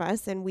things of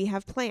us and we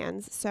have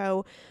plans.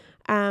 So,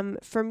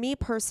 for me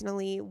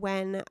personally,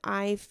 when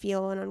I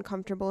feel an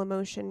uncomfortable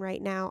emotion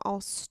right now,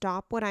 I'll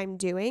stop what I'm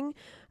doing.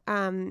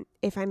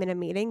 If I'm in a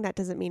meeting, that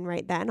doesn't mean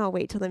right then, I'll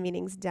wait till the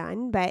meeting's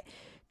done, but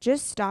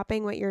just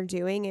stopping what you're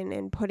doing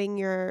and putting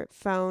your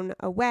phone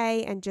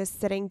away and just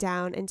sitting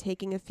down and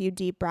taking a few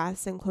deep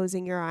breaths and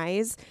closing your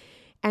eyes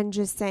and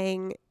just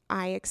saying,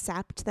 I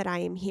accept that I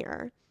am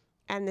here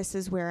and this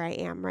is where I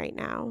am right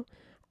now.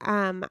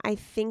 I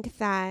think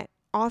that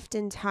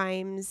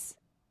oftentimes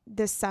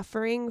the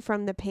suffering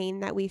from the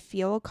pain that we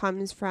feel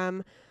comes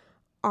from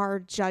our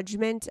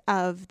judgment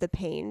of the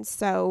pain.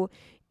 So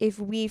if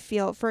we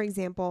feel, for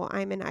example,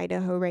 I'm in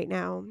Idaho right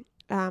now,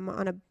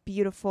 on a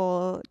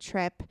beautiful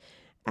trip,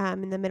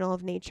 in the middle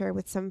of nature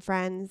with some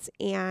friends,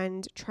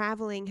 and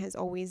traveling has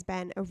always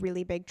been a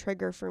really big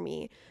trigger for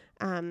me.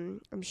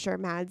 I'm sure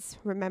Mads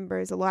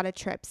remembers a lot of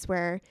trips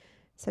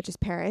such as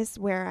Paris,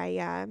 where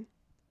I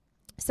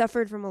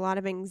suffered from a lot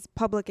of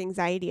public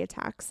anxiety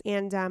attacks.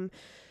 And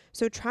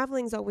so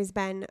traveling's always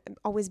been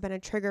a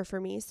trigger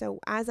for me. So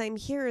as I'm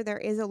here, there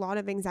is a lot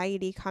of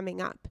anxiety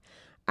coming up.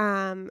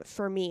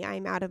 For me,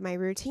 I'm out of my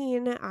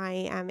routine. I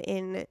am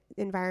in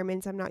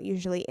environments I'm not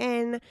usually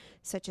in,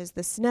 such as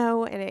the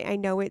snow. And I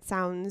know it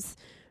sounds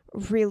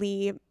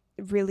really,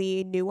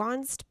 really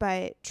nuanced,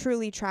 but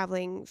truly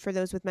traveling for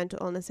those with mental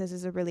illnesses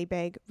is a really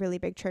big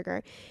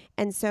trigger.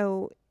 And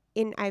so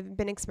I've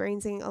been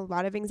experiencing a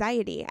lot of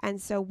anxiety.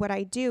 And so what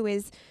I do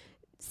is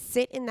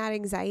sit in that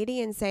anxiety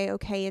and say,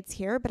 okay, it's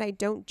here, but I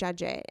don't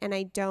judge it and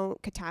I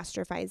don't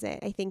catastrophize it.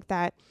 I think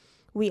that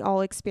we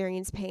all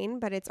experience pain,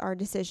 but it's our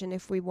decision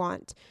if we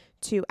want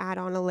to add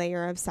on a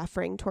layer of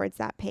suffering towards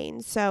that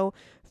pain. So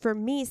for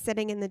me,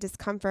 sitting in the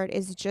discomfort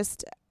is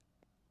just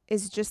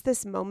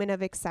this moment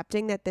of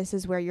accepting that this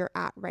is where you're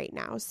at right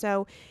now.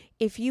 So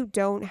if you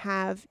don't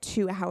have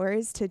 2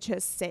 hours to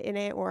just sit in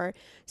it or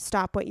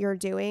stop what you're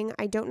doing,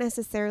 I don't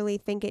necessarily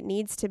think it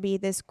needs to be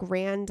this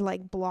grand,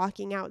 like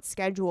blocking out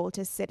schedule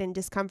to sit in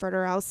discomfort,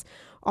 or else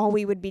all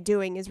we would be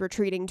doing is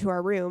retreating to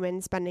our room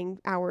and spending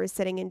hours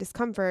sitting in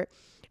discomfort.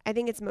 I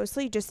think it's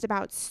mostly just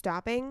about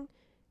stopping,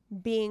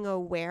 being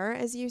aware,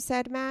 as you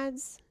said,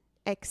 Mads,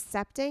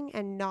 accepting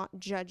and not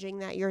judging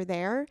that you're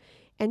there,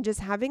 and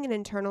just having an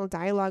internal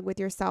dialogue with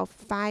yourself.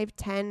 5,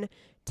 10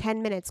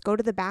 minutes, go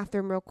to the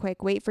bathroom real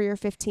quick, wait for your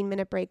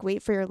 15-minute break,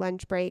 wait for your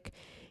lunch break,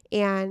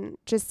 and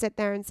just sit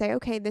there and say,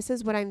 okay, this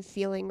is what I'm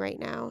feeling right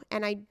now.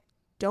 And I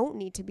don't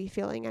need to be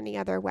feeling any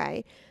other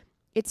way.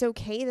 It's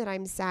okay that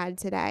I'm sad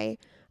today.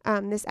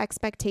 This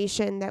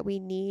expectation that we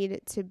need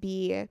to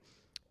be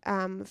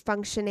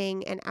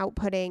functioning and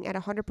outputting at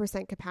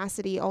 100%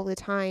 capacity all the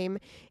time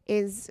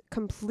is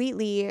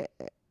completely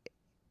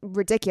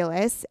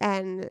ridiculous,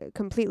 and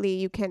completely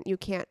you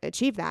can't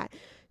achieve that.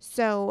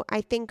 So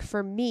I think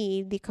for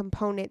me, the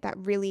component that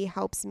really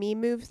helps me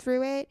move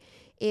through it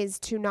is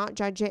to not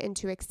judge it and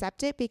to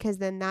accept it, because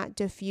then that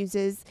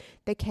diffuses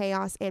the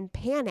chaos and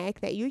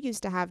panic that you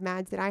used to have,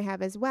 Mads, that I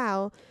have as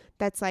well.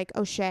 That's like,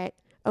 oh shit,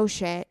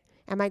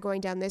 am I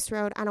going down this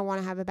road? I don't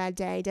want to have a bad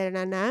day,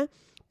 da-da-da-da.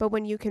 But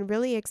when you can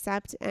really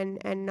accept and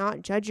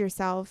not judge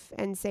yourself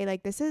and say,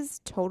 like, this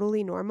is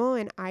totally normal,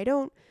 and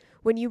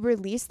when you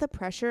release the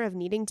pressure of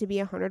needing to be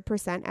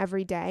 100%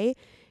 every day,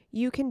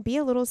 you can be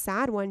a little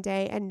sad one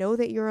day and know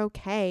that you're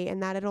okay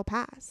and that it'll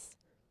pass.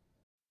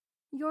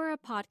 You're a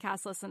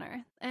podcast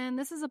listener, and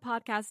this is a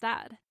podcast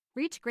ad.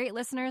 Reach great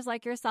listeners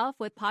like yourself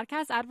with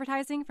podcast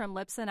advertising from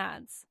Libsyn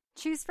Ads.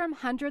 Choose from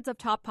hundreds of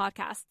top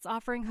podcasts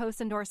offering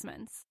host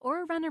endorsements,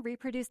 or run a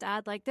reproduced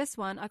ad like this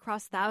one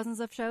across thousands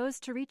of shows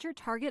to reach your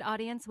target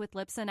audience with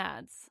Libsyn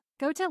Ads.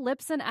 Go to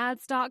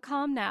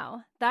libsynads.com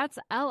now. That's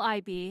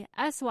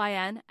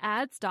LIBSYN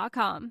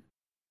ads.com.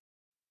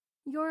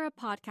 You're a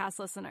podcast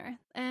listener,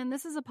 and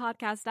this is a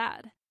podcast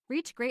ad.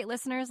 Reach great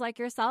listeners like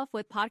yourself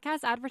with podcast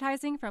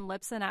advertising from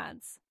Libsyn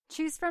Ads.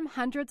 Choose from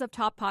hundreds of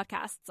top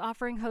podcasts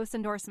offering host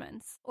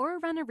endorsements, or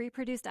run a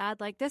reproduced ad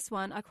like this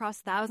one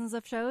across thousands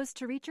of shows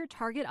to reach your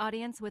target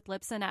audience with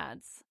Libsyn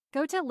Ads.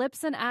 Go to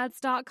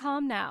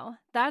libsynads.com now.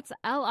 That's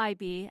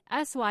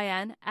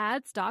LIBSYN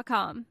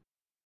ads.com.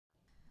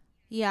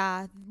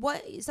 Yeah,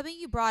 something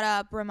you brought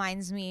up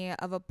reminds me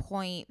of a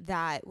point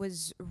that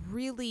was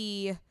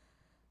really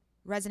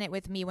resonant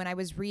with me when I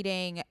was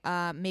reading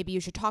Maybe You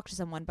Should Talk to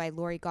Someone by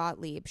Lori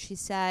Gottlieb. She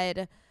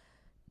said,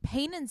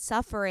 pain and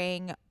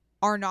suffering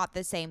are not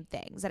the same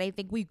things. And I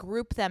think we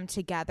group them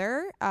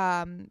together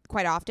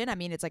quite often. I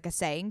mean, it's like a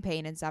saying,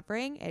 pain and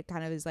suffering. It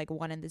kind of is like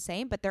one and the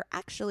same, but they're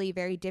actually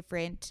very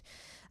different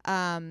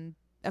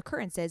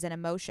occurrences and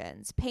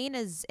emotions. Pain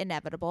is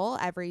inevitable.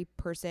 Every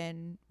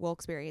person will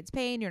experience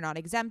pain. You're not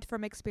exempt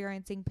from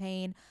experiencing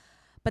pain.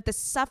 But the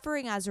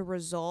suffering as a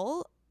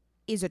result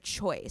is a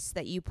choice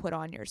that you put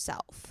on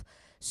yourself.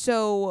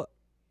 So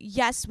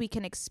yes, we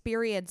can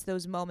experience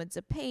those moments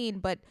of pain,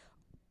 but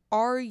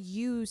are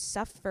you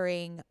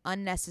suffering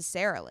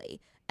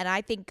unnecessarily? And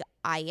I think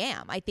I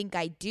am. I think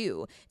I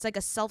do. It's like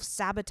a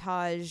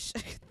self-sabotage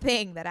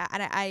thing that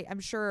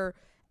I'm sure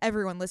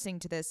everyone listening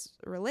to this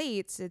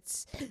relates.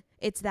 It's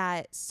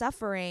that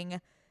suffering.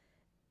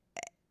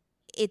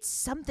 It's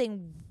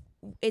something.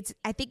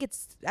 I think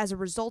it's as a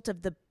result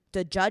of the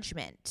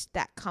judgment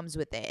that comes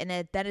with it.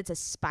 And then it's a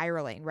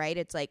spiraling, right?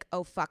 It's like,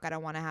 oh, fuck, I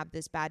don't want to have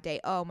this bad day.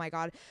 Oh, my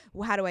God.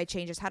 Well, how do I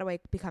change this? How do I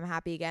become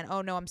happy again?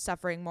 Oh, no, I'm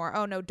suffering more.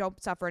 Oh, no,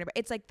 don't suffer anymore.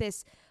 It's like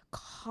this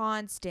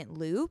constant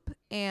loop.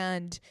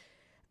 And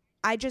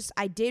I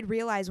did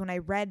realize when I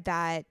read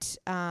that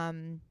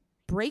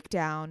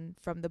breakdown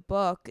from the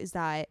book is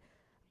that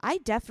I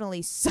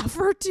definitely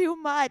suffer too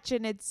much.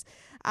 And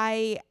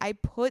I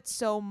put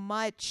so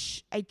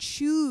much, I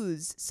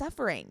choose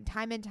suffering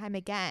time and time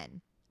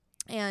again.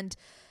 And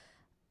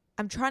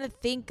I'm trying to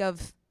think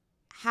of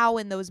how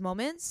in those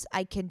moments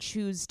I can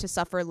choose to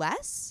suffer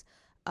less.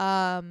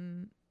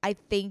 I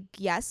think,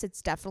 yes,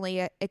 it's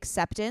definitely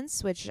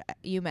acceptance, which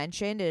you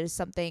mentioned is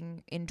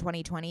something in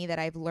 2020 that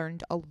I've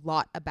learned a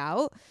lot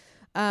about.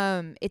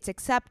 It's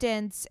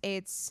acceptance.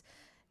 It's,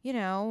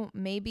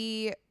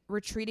 maybe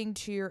retreating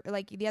to your,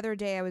 like the other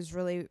day I was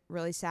really,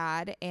 really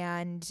sad,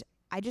 and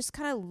I just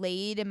kind of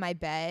laid in my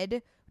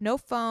bed, no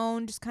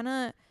phone, just kind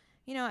of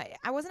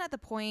I wasn't at the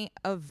point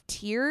of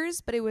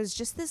tears, but it was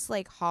just this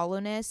like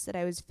hollowness that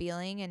I was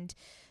feeling, and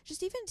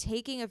just even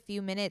taking a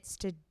few minutes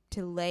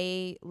to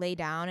lay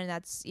down. And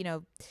that's,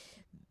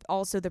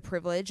 also the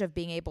privilege of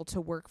being able to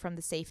work from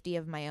the safety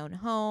of my own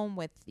home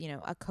with,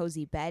 a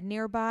cozy bed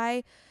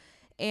nearby.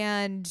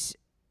 And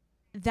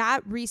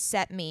that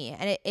reset me.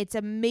 And it's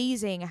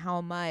amazing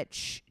how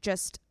much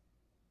just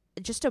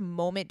a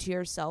moment to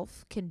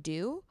yourself can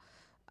do.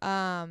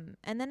 And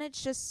then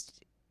it's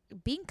just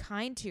being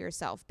kind to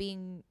yourself,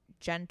 being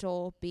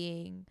gentle,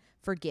 being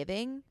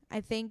forgiving,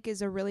 I think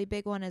is a really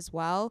big one as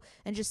well.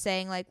 And just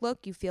saying like,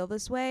 look, you feel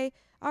this way.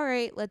 All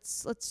right,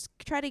 let's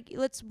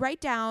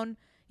write down,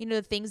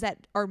 the things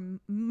that are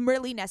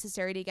really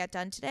necessary to get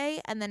done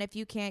today. And then if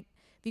you can't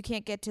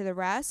get to the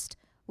rest,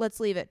 let's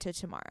leave it to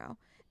tomorrow.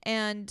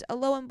 And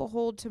lo and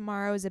behold,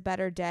 tomorrow is a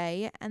better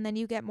day. And then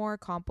you get more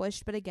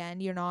accomplished. But again,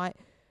 you're not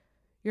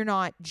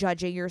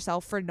judging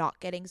yourself for not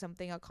getting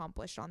something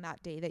accomplished on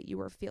that day that you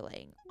were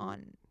feeling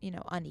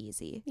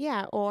uneasy.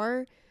 Yeah.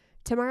 Or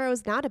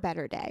tomorrow's not a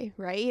better day,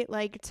 right?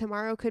 Like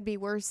tomorrow could be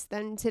worse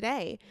than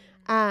today.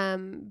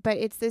 But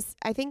it's this,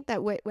 I think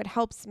that what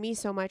helps me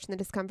so much in the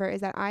discomfort is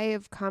that I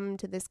have come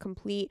to this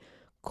complete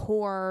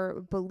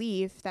core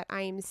belief that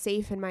I am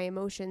safe in my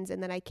emotions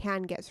and that I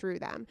can get through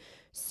them.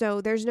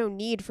 So there's no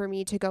need for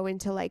me to go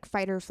into like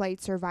fight or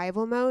flight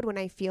survival mode when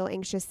I feel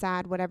anxious,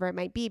 sad, whatever it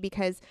might be,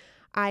 because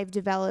I've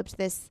developed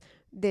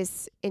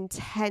this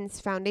intense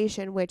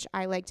foundation, which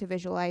I like to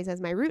visualize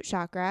as my root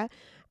chakra.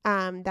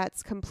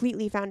 That's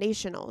completely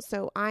foundational.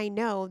 So I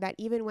know that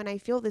even when I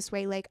feel this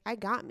way, like I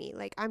got me,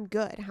 like I'm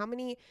good.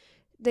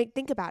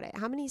 Think about it.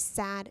 How many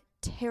sad,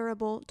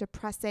 terrible,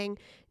 depressing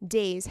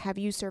days have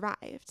you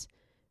survived?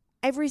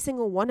 Every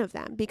single one of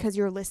them, because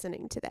you're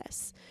listening to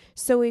this.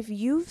 So if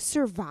you've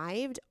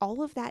survived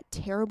all of that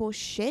terrible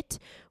shit,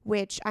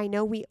 which I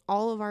know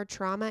all of our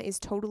trauma is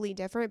totally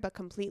different, but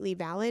completely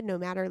valid, no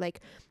matter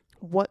like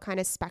what kind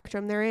of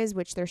spectrum there is,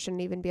 which there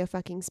shouldn't even be a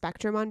fucking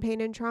spectrum on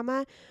pain and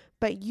trauma,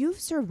 but you've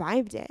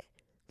survived it.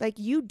 Like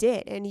you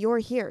did, and you're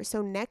here.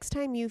 So next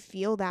time you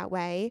feel that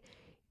way,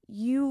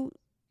 you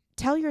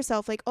tell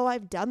yourself like, oh,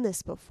 I've done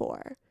this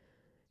before.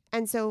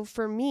 And so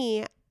for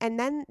me, and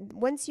then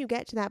once you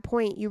get to that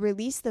point, you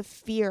release the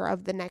fear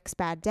of the next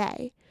bad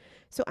day.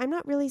 So I'm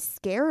not really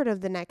scared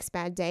of the next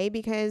bad day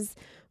because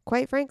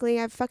quite frankly,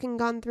 I've fucking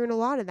gone through a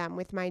lot of them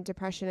with my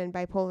depression and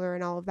bipolar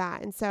and all of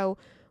that. And so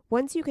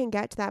once you can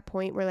get to that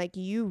point where like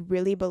you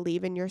really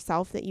believe in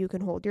yourself that you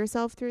can hold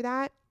yourself through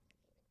that,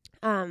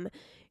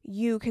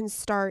 you can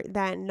start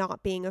then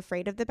not being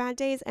afraid of the bad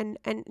days and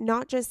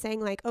not just saying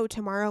like, oh,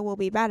 tomorrow will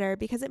be better,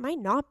 because it might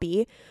not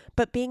be,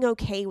 but being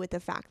okay with the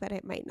fact that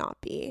it might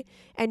not be,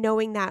 and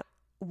knowing that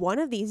one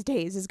of these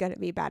days is going to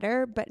be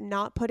better, but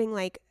not putting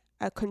like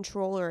a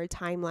control or a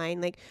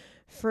timeline. Like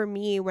for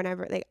me,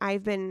 whenever like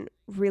I've been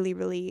really,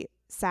 really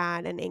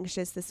sad and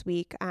anxious this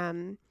week,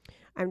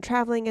 I'm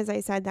traveling, as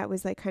I said, that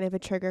was like kind of a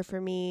trigger for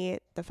me.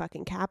 The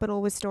fucking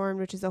Capitol was stormed,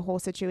 which is a whole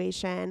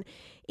situation.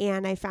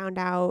 And I found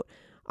out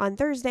on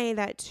Thursday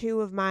that 2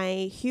 of my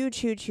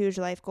huge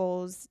life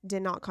goals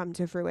did not come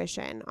to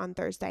fruition on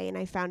Thursday. And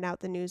I found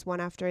out the news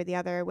one after the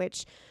other,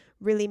 which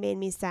really made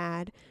me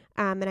sad.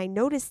 And I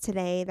noticed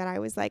today that I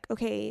was like,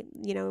 okay,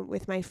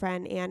 with my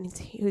friend Anne,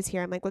 who's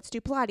here, I'm like, let's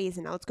do Pilates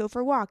and now let's go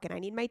for a walk and I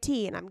need my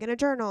tea and I'm going to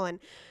journal. And,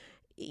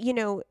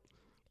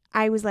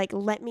 I was like,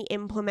 let me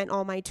implement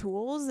all my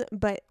tools,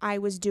 but I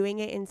was doing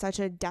it in such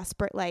a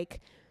desperate,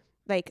 like,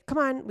 come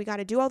on, we got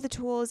to do all the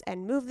tools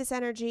and move this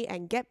energy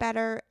and get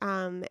better.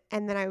 And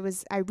then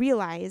I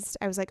realized,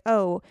 I was like,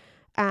 oh,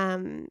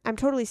 I'm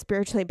totally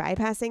spiritually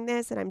bypassing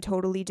this. And I'm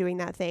totally doing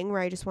that thing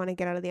where I just want to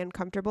get out of the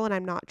uncomfortable. And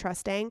I'm not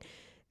trusting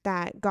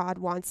that God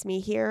wants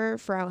me here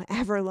for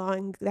however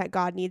long that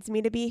God needs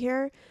me to be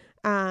here.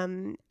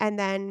 And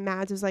then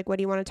Mads was like, what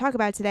do you want to talk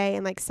about today?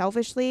 And like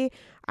selfishly,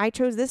 I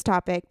chose this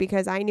topic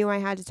because I knew I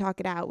had to talk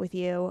it out with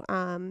you.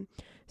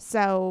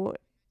 So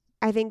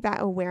I think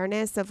that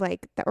awareness of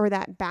like, or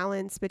that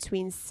balance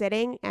between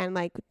sitting and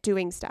like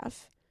doing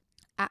stuff.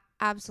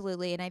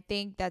 Absolutely. And I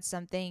think that's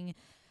something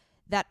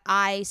that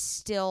I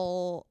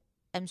still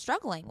am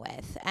struggling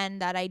with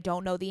and that I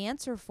don't know the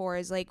answer for,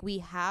 is like we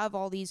have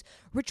all these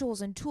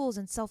rituals and tools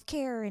and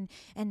self-care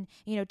and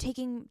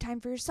taking time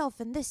for yourself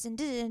and this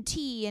and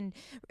tea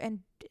and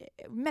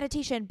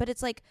meditation, but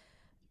it's like,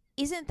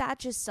 isn't that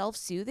just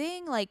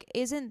self-soothing? Like,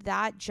 isn't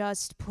that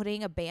just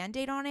putting a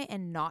Band-Aid on it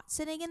and not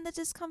sitting in the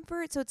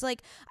discomfort? So it's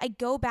like I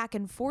go back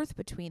and forth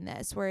between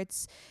this, where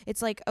it's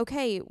like,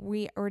 okay,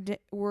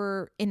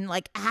 we're in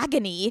like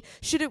agony.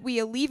 Shouldn't we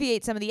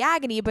alleviate some of the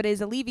agony? But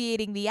is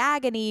alleviating the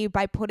agony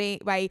by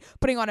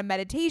putting on a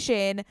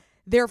meditation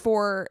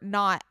therefore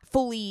not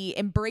fully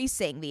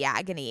embracing the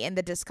agony and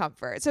the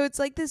discomfort? So it's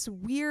like this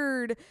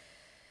weird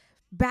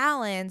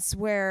balance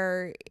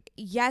where,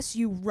 yes,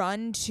 you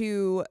run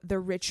to the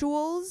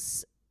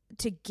rituals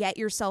to get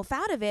yourself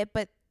out of it,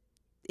 but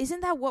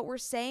isn't that what we're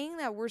saying,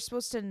 that we're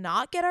supposed to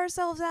not get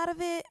ourselves out of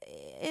it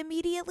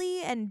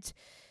immediately and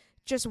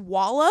just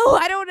wallow.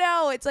 I don't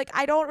know. It's like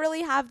I don't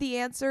really have the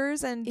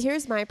answers. And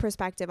here's my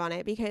perspective on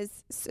it,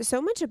 because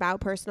so much about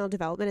personal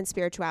development and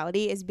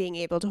spirituality is being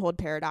able to hold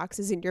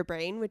paradoxes in your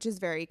brain, which is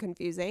very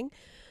confusing.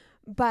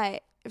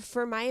 But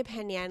for my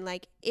opinion,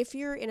 like if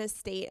you're in a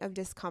state of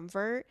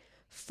discomfort,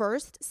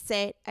 first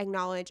sit,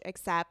 acknowledge,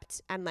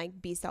 accept, and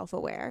like be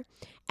self-aware.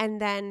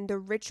 And then the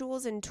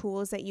rituals and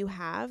tools that you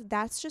have,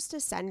 that's just to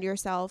send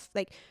yourself,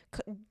 like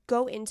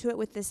go into it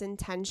with this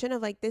intention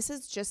of like, this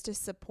is just to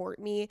support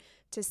me,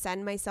 to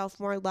send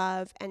myself more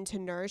love and to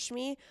nourish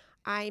me.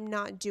 I'm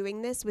not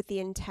doing this with the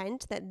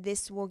intent that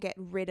this will get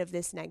rid of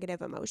this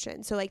negative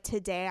emotion. So like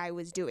today I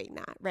was doing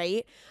that,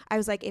 right? I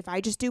was like, if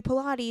I just do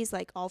Pilates,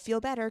 like I'll feel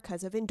better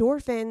because of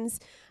endorphins.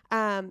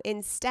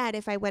 Instead,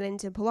 if I went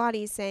into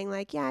Pilates saying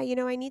like, yeah, you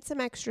know, I need some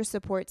extra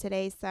support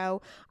today,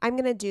 so I'm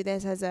going to do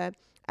this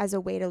as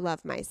a way to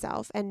love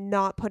myself, and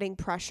not putting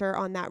pressure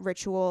on that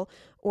ritual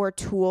or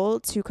tool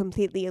to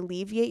completely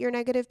alleviate your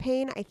negative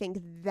pain. I think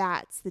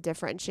that's the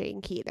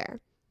differentiating key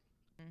there.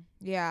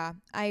 Yeah,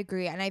 I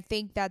agree. And I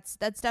think that's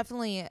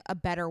definitely a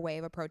better way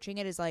of approaching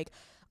it, is like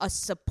a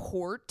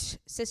support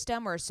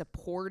system or a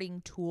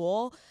supporting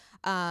tool.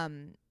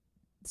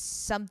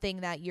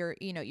 Something that you're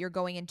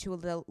going into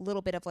a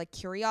little bit of like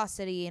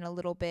curiosity and a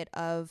little bit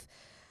of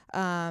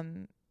a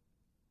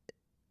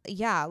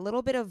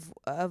little bit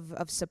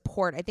of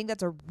support. I think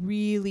that's a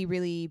really,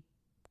 really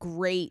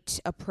great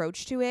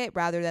approach to it,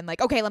 rather than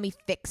like, okay, let me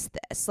fix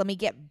this. Let me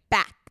get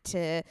back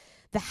to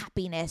the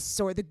happiness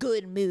or the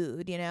good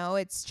mood.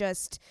 It's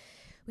just,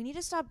 we need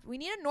to stop. We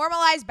need to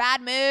normalize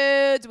bad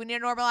moods. We need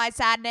to normalize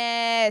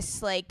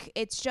sadness. Like,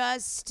 it's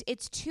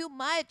too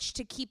much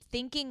to keep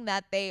thinking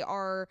that they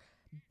are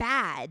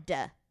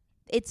bad.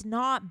 It's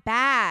not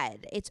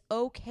bad. It's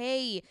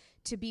okay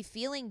to be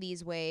feeling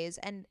these ways.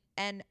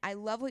 And I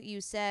love what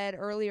you said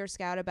earlier,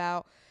 Scout,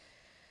 about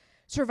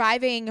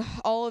surviving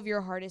all of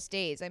your hardest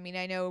days. I mean,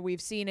 I know we've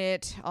seen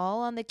it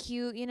all on the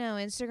cute,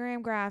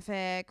 Instagram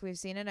graphic. We've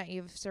seen it.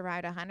 You've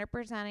survived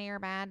 100% of your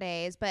bad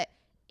days, but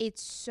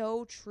it's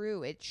so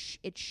true. It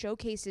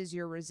showcases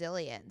your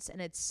resilience. And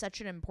it's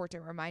such an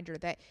important reminder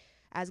that,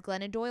 as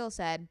Glennon Doyle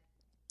said,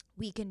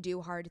 we can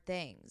do hard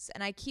things.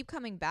 And I keep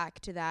coming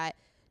back to that,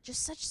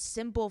 just such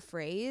simple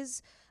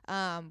phrase.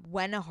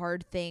 When a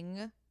hard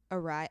thing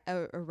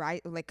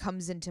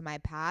comes into my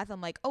path,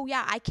 I'm like, oh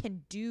yeah, I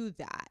can do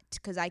that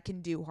because I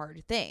can do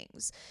hard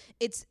things.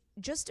 It's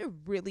just a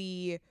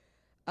really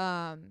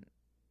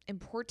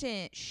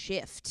important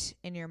shift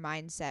in your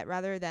mindset,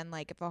 rather than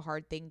like, if a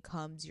hard thing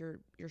comes, you're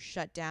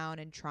shut down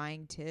and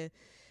trying to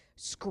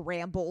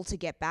scramble to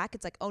get back.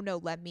 It's like, oh no,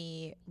 let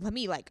me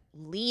like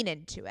lean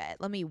into it.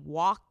 Let me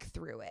walk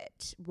through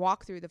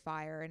the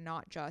fire and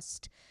not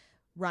just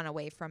run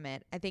away from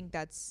it. I think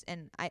that's,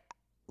 and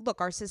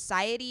our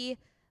society,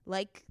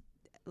 like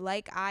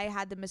I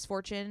had the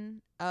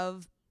misfortune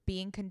of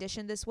being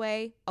conditioned this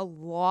way. A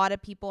lot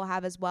of people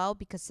have as well,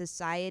 because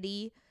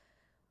society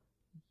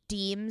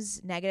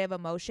deems negative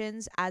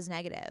emotions as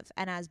negative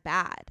and as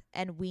bad.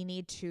 And we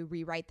need to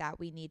rewrite that.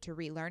 We need to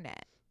relearn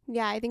it.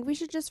 Yeah, I think we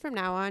should just from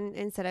now on,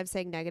 instead of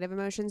saying negative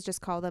emotions,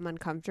 just call them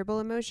uncomfortable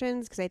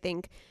emotions, because I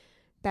think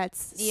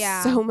that's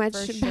so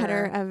much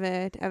better of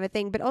a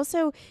thing. But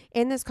also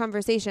in this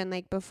conversation,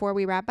 like before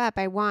we wrap up,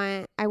 I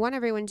want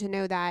everyone to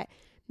know that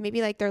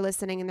maybe like they're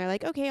listening and they're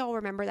like, okay, I'll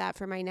remember that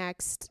for my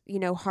next,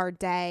 hard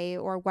day,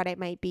 or what it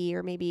might be.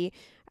 Or maybe,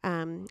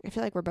 I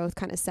feel like we're both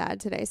kind of sad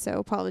today. So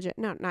apologize.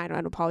 No, I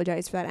don't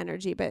apologize for that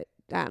energy, but,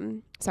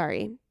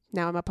 sorry.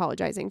 Now I'm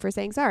apologizing for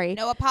saying sorry.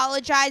 No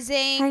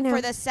apologizing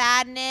for the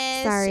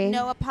sadness. Sorry.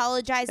 No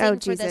apologizing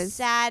for the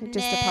sadness.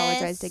 Just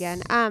apologized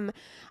again.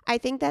 I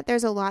think that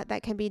there's a lot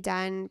that can be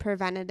done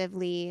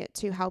preventatively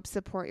to help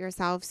support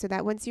yourself, so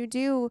that once you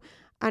do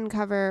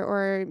uncover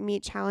or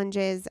meet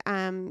challenges,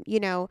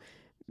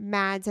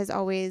 Mads has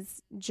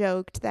always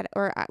joked that,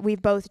 or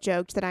we've both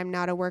joked that I'm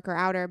not a worker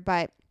outer,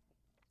 but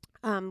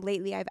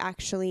lately I've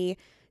actually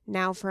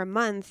now for a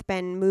month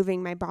been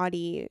moving my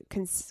body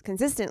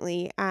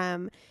consistently.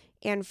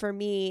 And for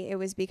me, it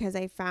was because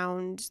I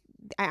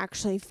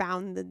actually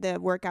found the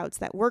workouts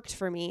that worked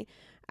for me.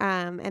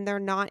 And they're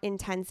not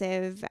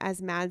intensive.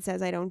 As Mad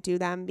says, I don't do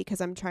them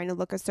because I'm trying to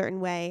look a certain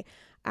way.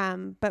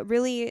 But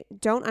really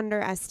don't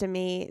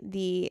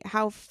underestimate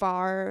how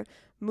far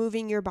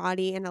moving your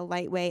body in a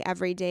light way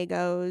every day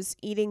goes.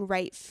 Eating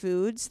right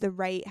foods, the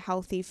right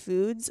healthy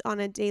foods on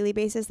a daily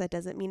basis. That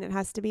doesn't mean it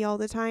has to be all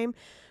the time,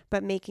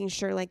 but making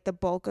sure like the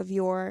bulk of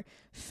your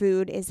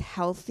food is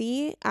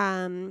healthy,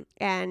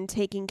 and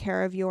taking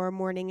care of your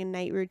morning and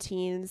night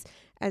routines,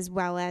 as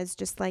well as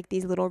just like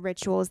these little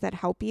rituals that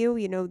help you.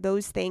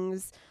 Those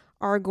things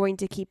are going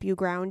to keep you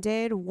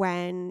grounded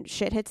when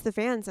shit hits the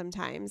fan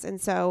sometimes.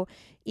 And so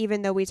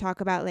even though we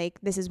talk about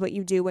like, this is what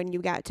you do when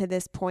you get to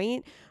this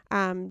point,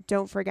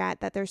 don't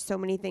forget that there's so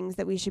many things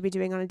that we should be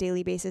doing on a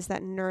daily basis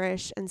that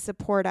nourish and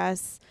support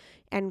us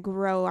and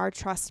grow our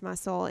trust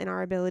muscle in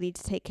our ability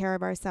to take care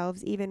of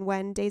ourselves, even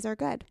when days are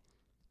good.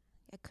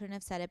 I couldn't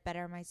have said it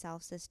better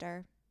myself,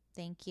 sister.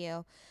 Thank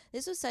you.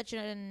 This was such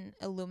an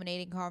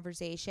illuminating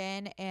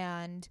conversation,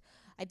 and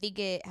I think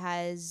it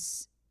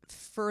has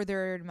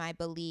furthered my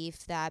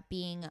belief that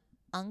being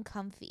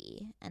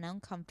uncomfy and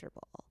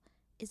uncomfortable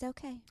is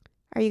okay.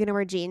 Are you going to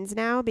wear jeans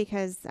now?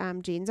 Because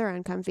jeans are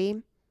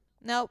uncomfy.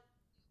 Nope,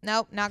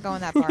 not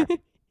going that far.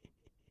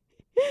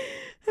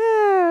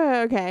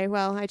 Okay,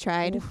 well, I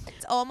tried.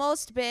 It's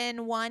almost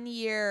been 1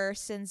 year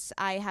since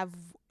I have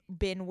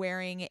been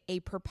wearing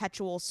a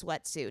perpetual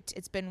sweatsuit.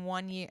 It's been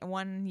 1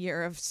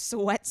 year of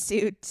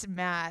sweatsuit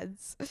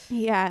mads.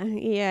 Yeah.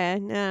 I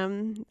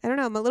don't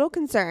know. I'm a little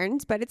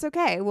concerned, but it's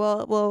okay.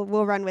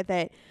 We'll run with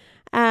it.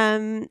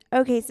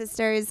 Okay,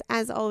 sisters,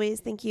 as always,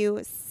 thank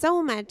you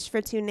so much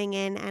for tuning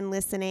in and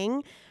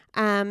listening.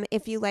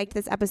 If you liked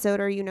this episode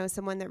or you know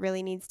someone that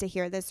really needs to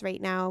hear this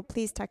right now,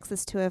 please text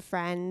this to a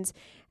friend.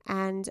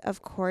 And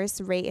of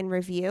course, rate and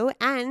review.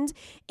 And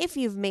if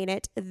you've made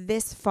it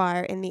this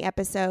far in the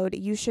episode,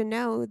 you should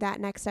know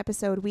that next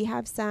episode we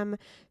have some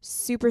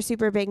super,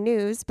 super big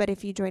news. But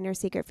if you join our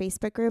secret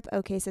Facebook group,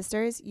 OK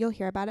Sisters, you'll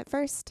hear about it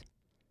first.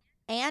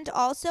 And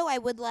also, I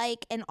would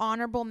like an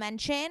honorable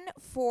mention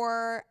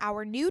for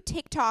our new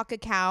TikTok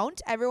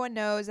account. Everyone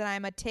knows that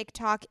I'm a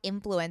TikTok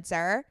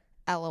influencer,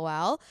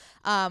 LOL,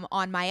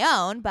 on my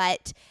own.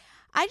 But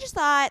I just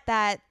thought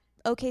that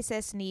OK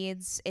Sis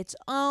needs its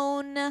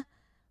own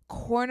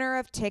corner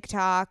of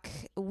TikTok.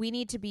 We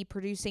need to be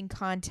producing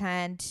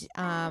content,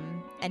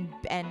 and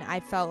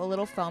I felt a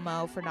little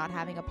FOMO for not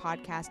having a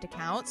podcast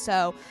account,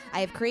 so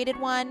I have created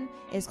one.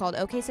 It's called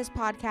OK Sis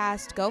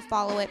Podcast. Go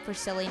follow it for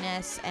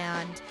silliness,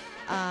 and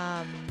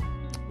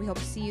we hope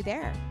to see you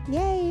there.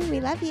 Yay,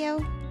 we love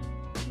you.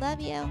 Love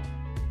you.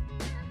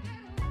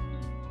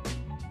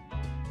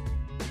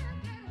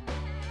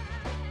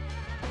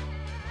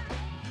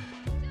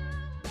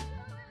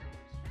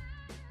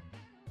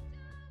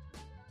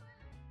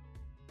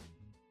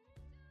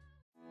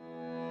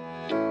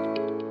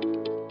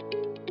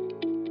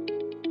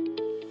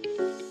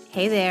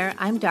 Hey there,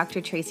 I'm Dr.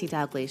 Tracy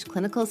Dalgleish,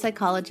 clinical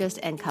psychologist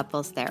and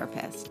couples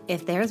therapist.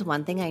 If there's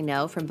one thing I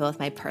know from both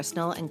my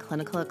personal and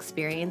clinical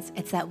experience,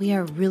 it's that we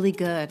are really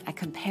good at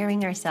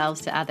comparing ourselves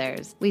to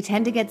others. We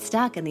tend to get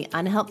stuck in the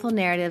unhelpful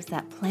narratives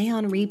that play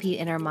on repeat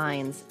in our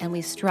minds, and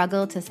we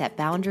struggle to set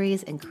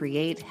boundaries and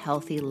create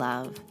healthy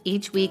love.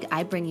 Each week,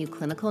 I bring you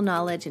clinical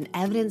knowledge and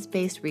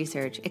evidence-based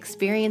research,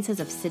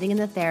 experiences of sitting in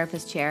the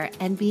therapist chair,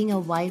 and being a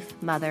wife,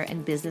 mother,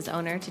 and business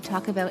owner to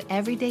talk about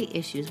everyday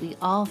issues we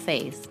all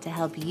face to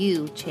help you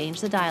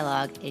change the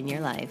dialogue in your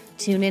life.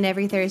 Tune in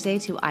every Thursday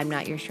to I'm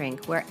Not Your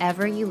Shrink,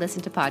 wherever you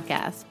listen to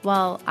podcasts.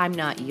 While I'm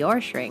not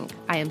your shrink,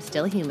 I am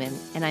still human,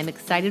 and I'm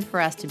excited for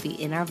us to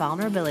be in our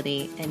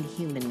vulnerability and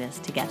humanness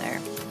together.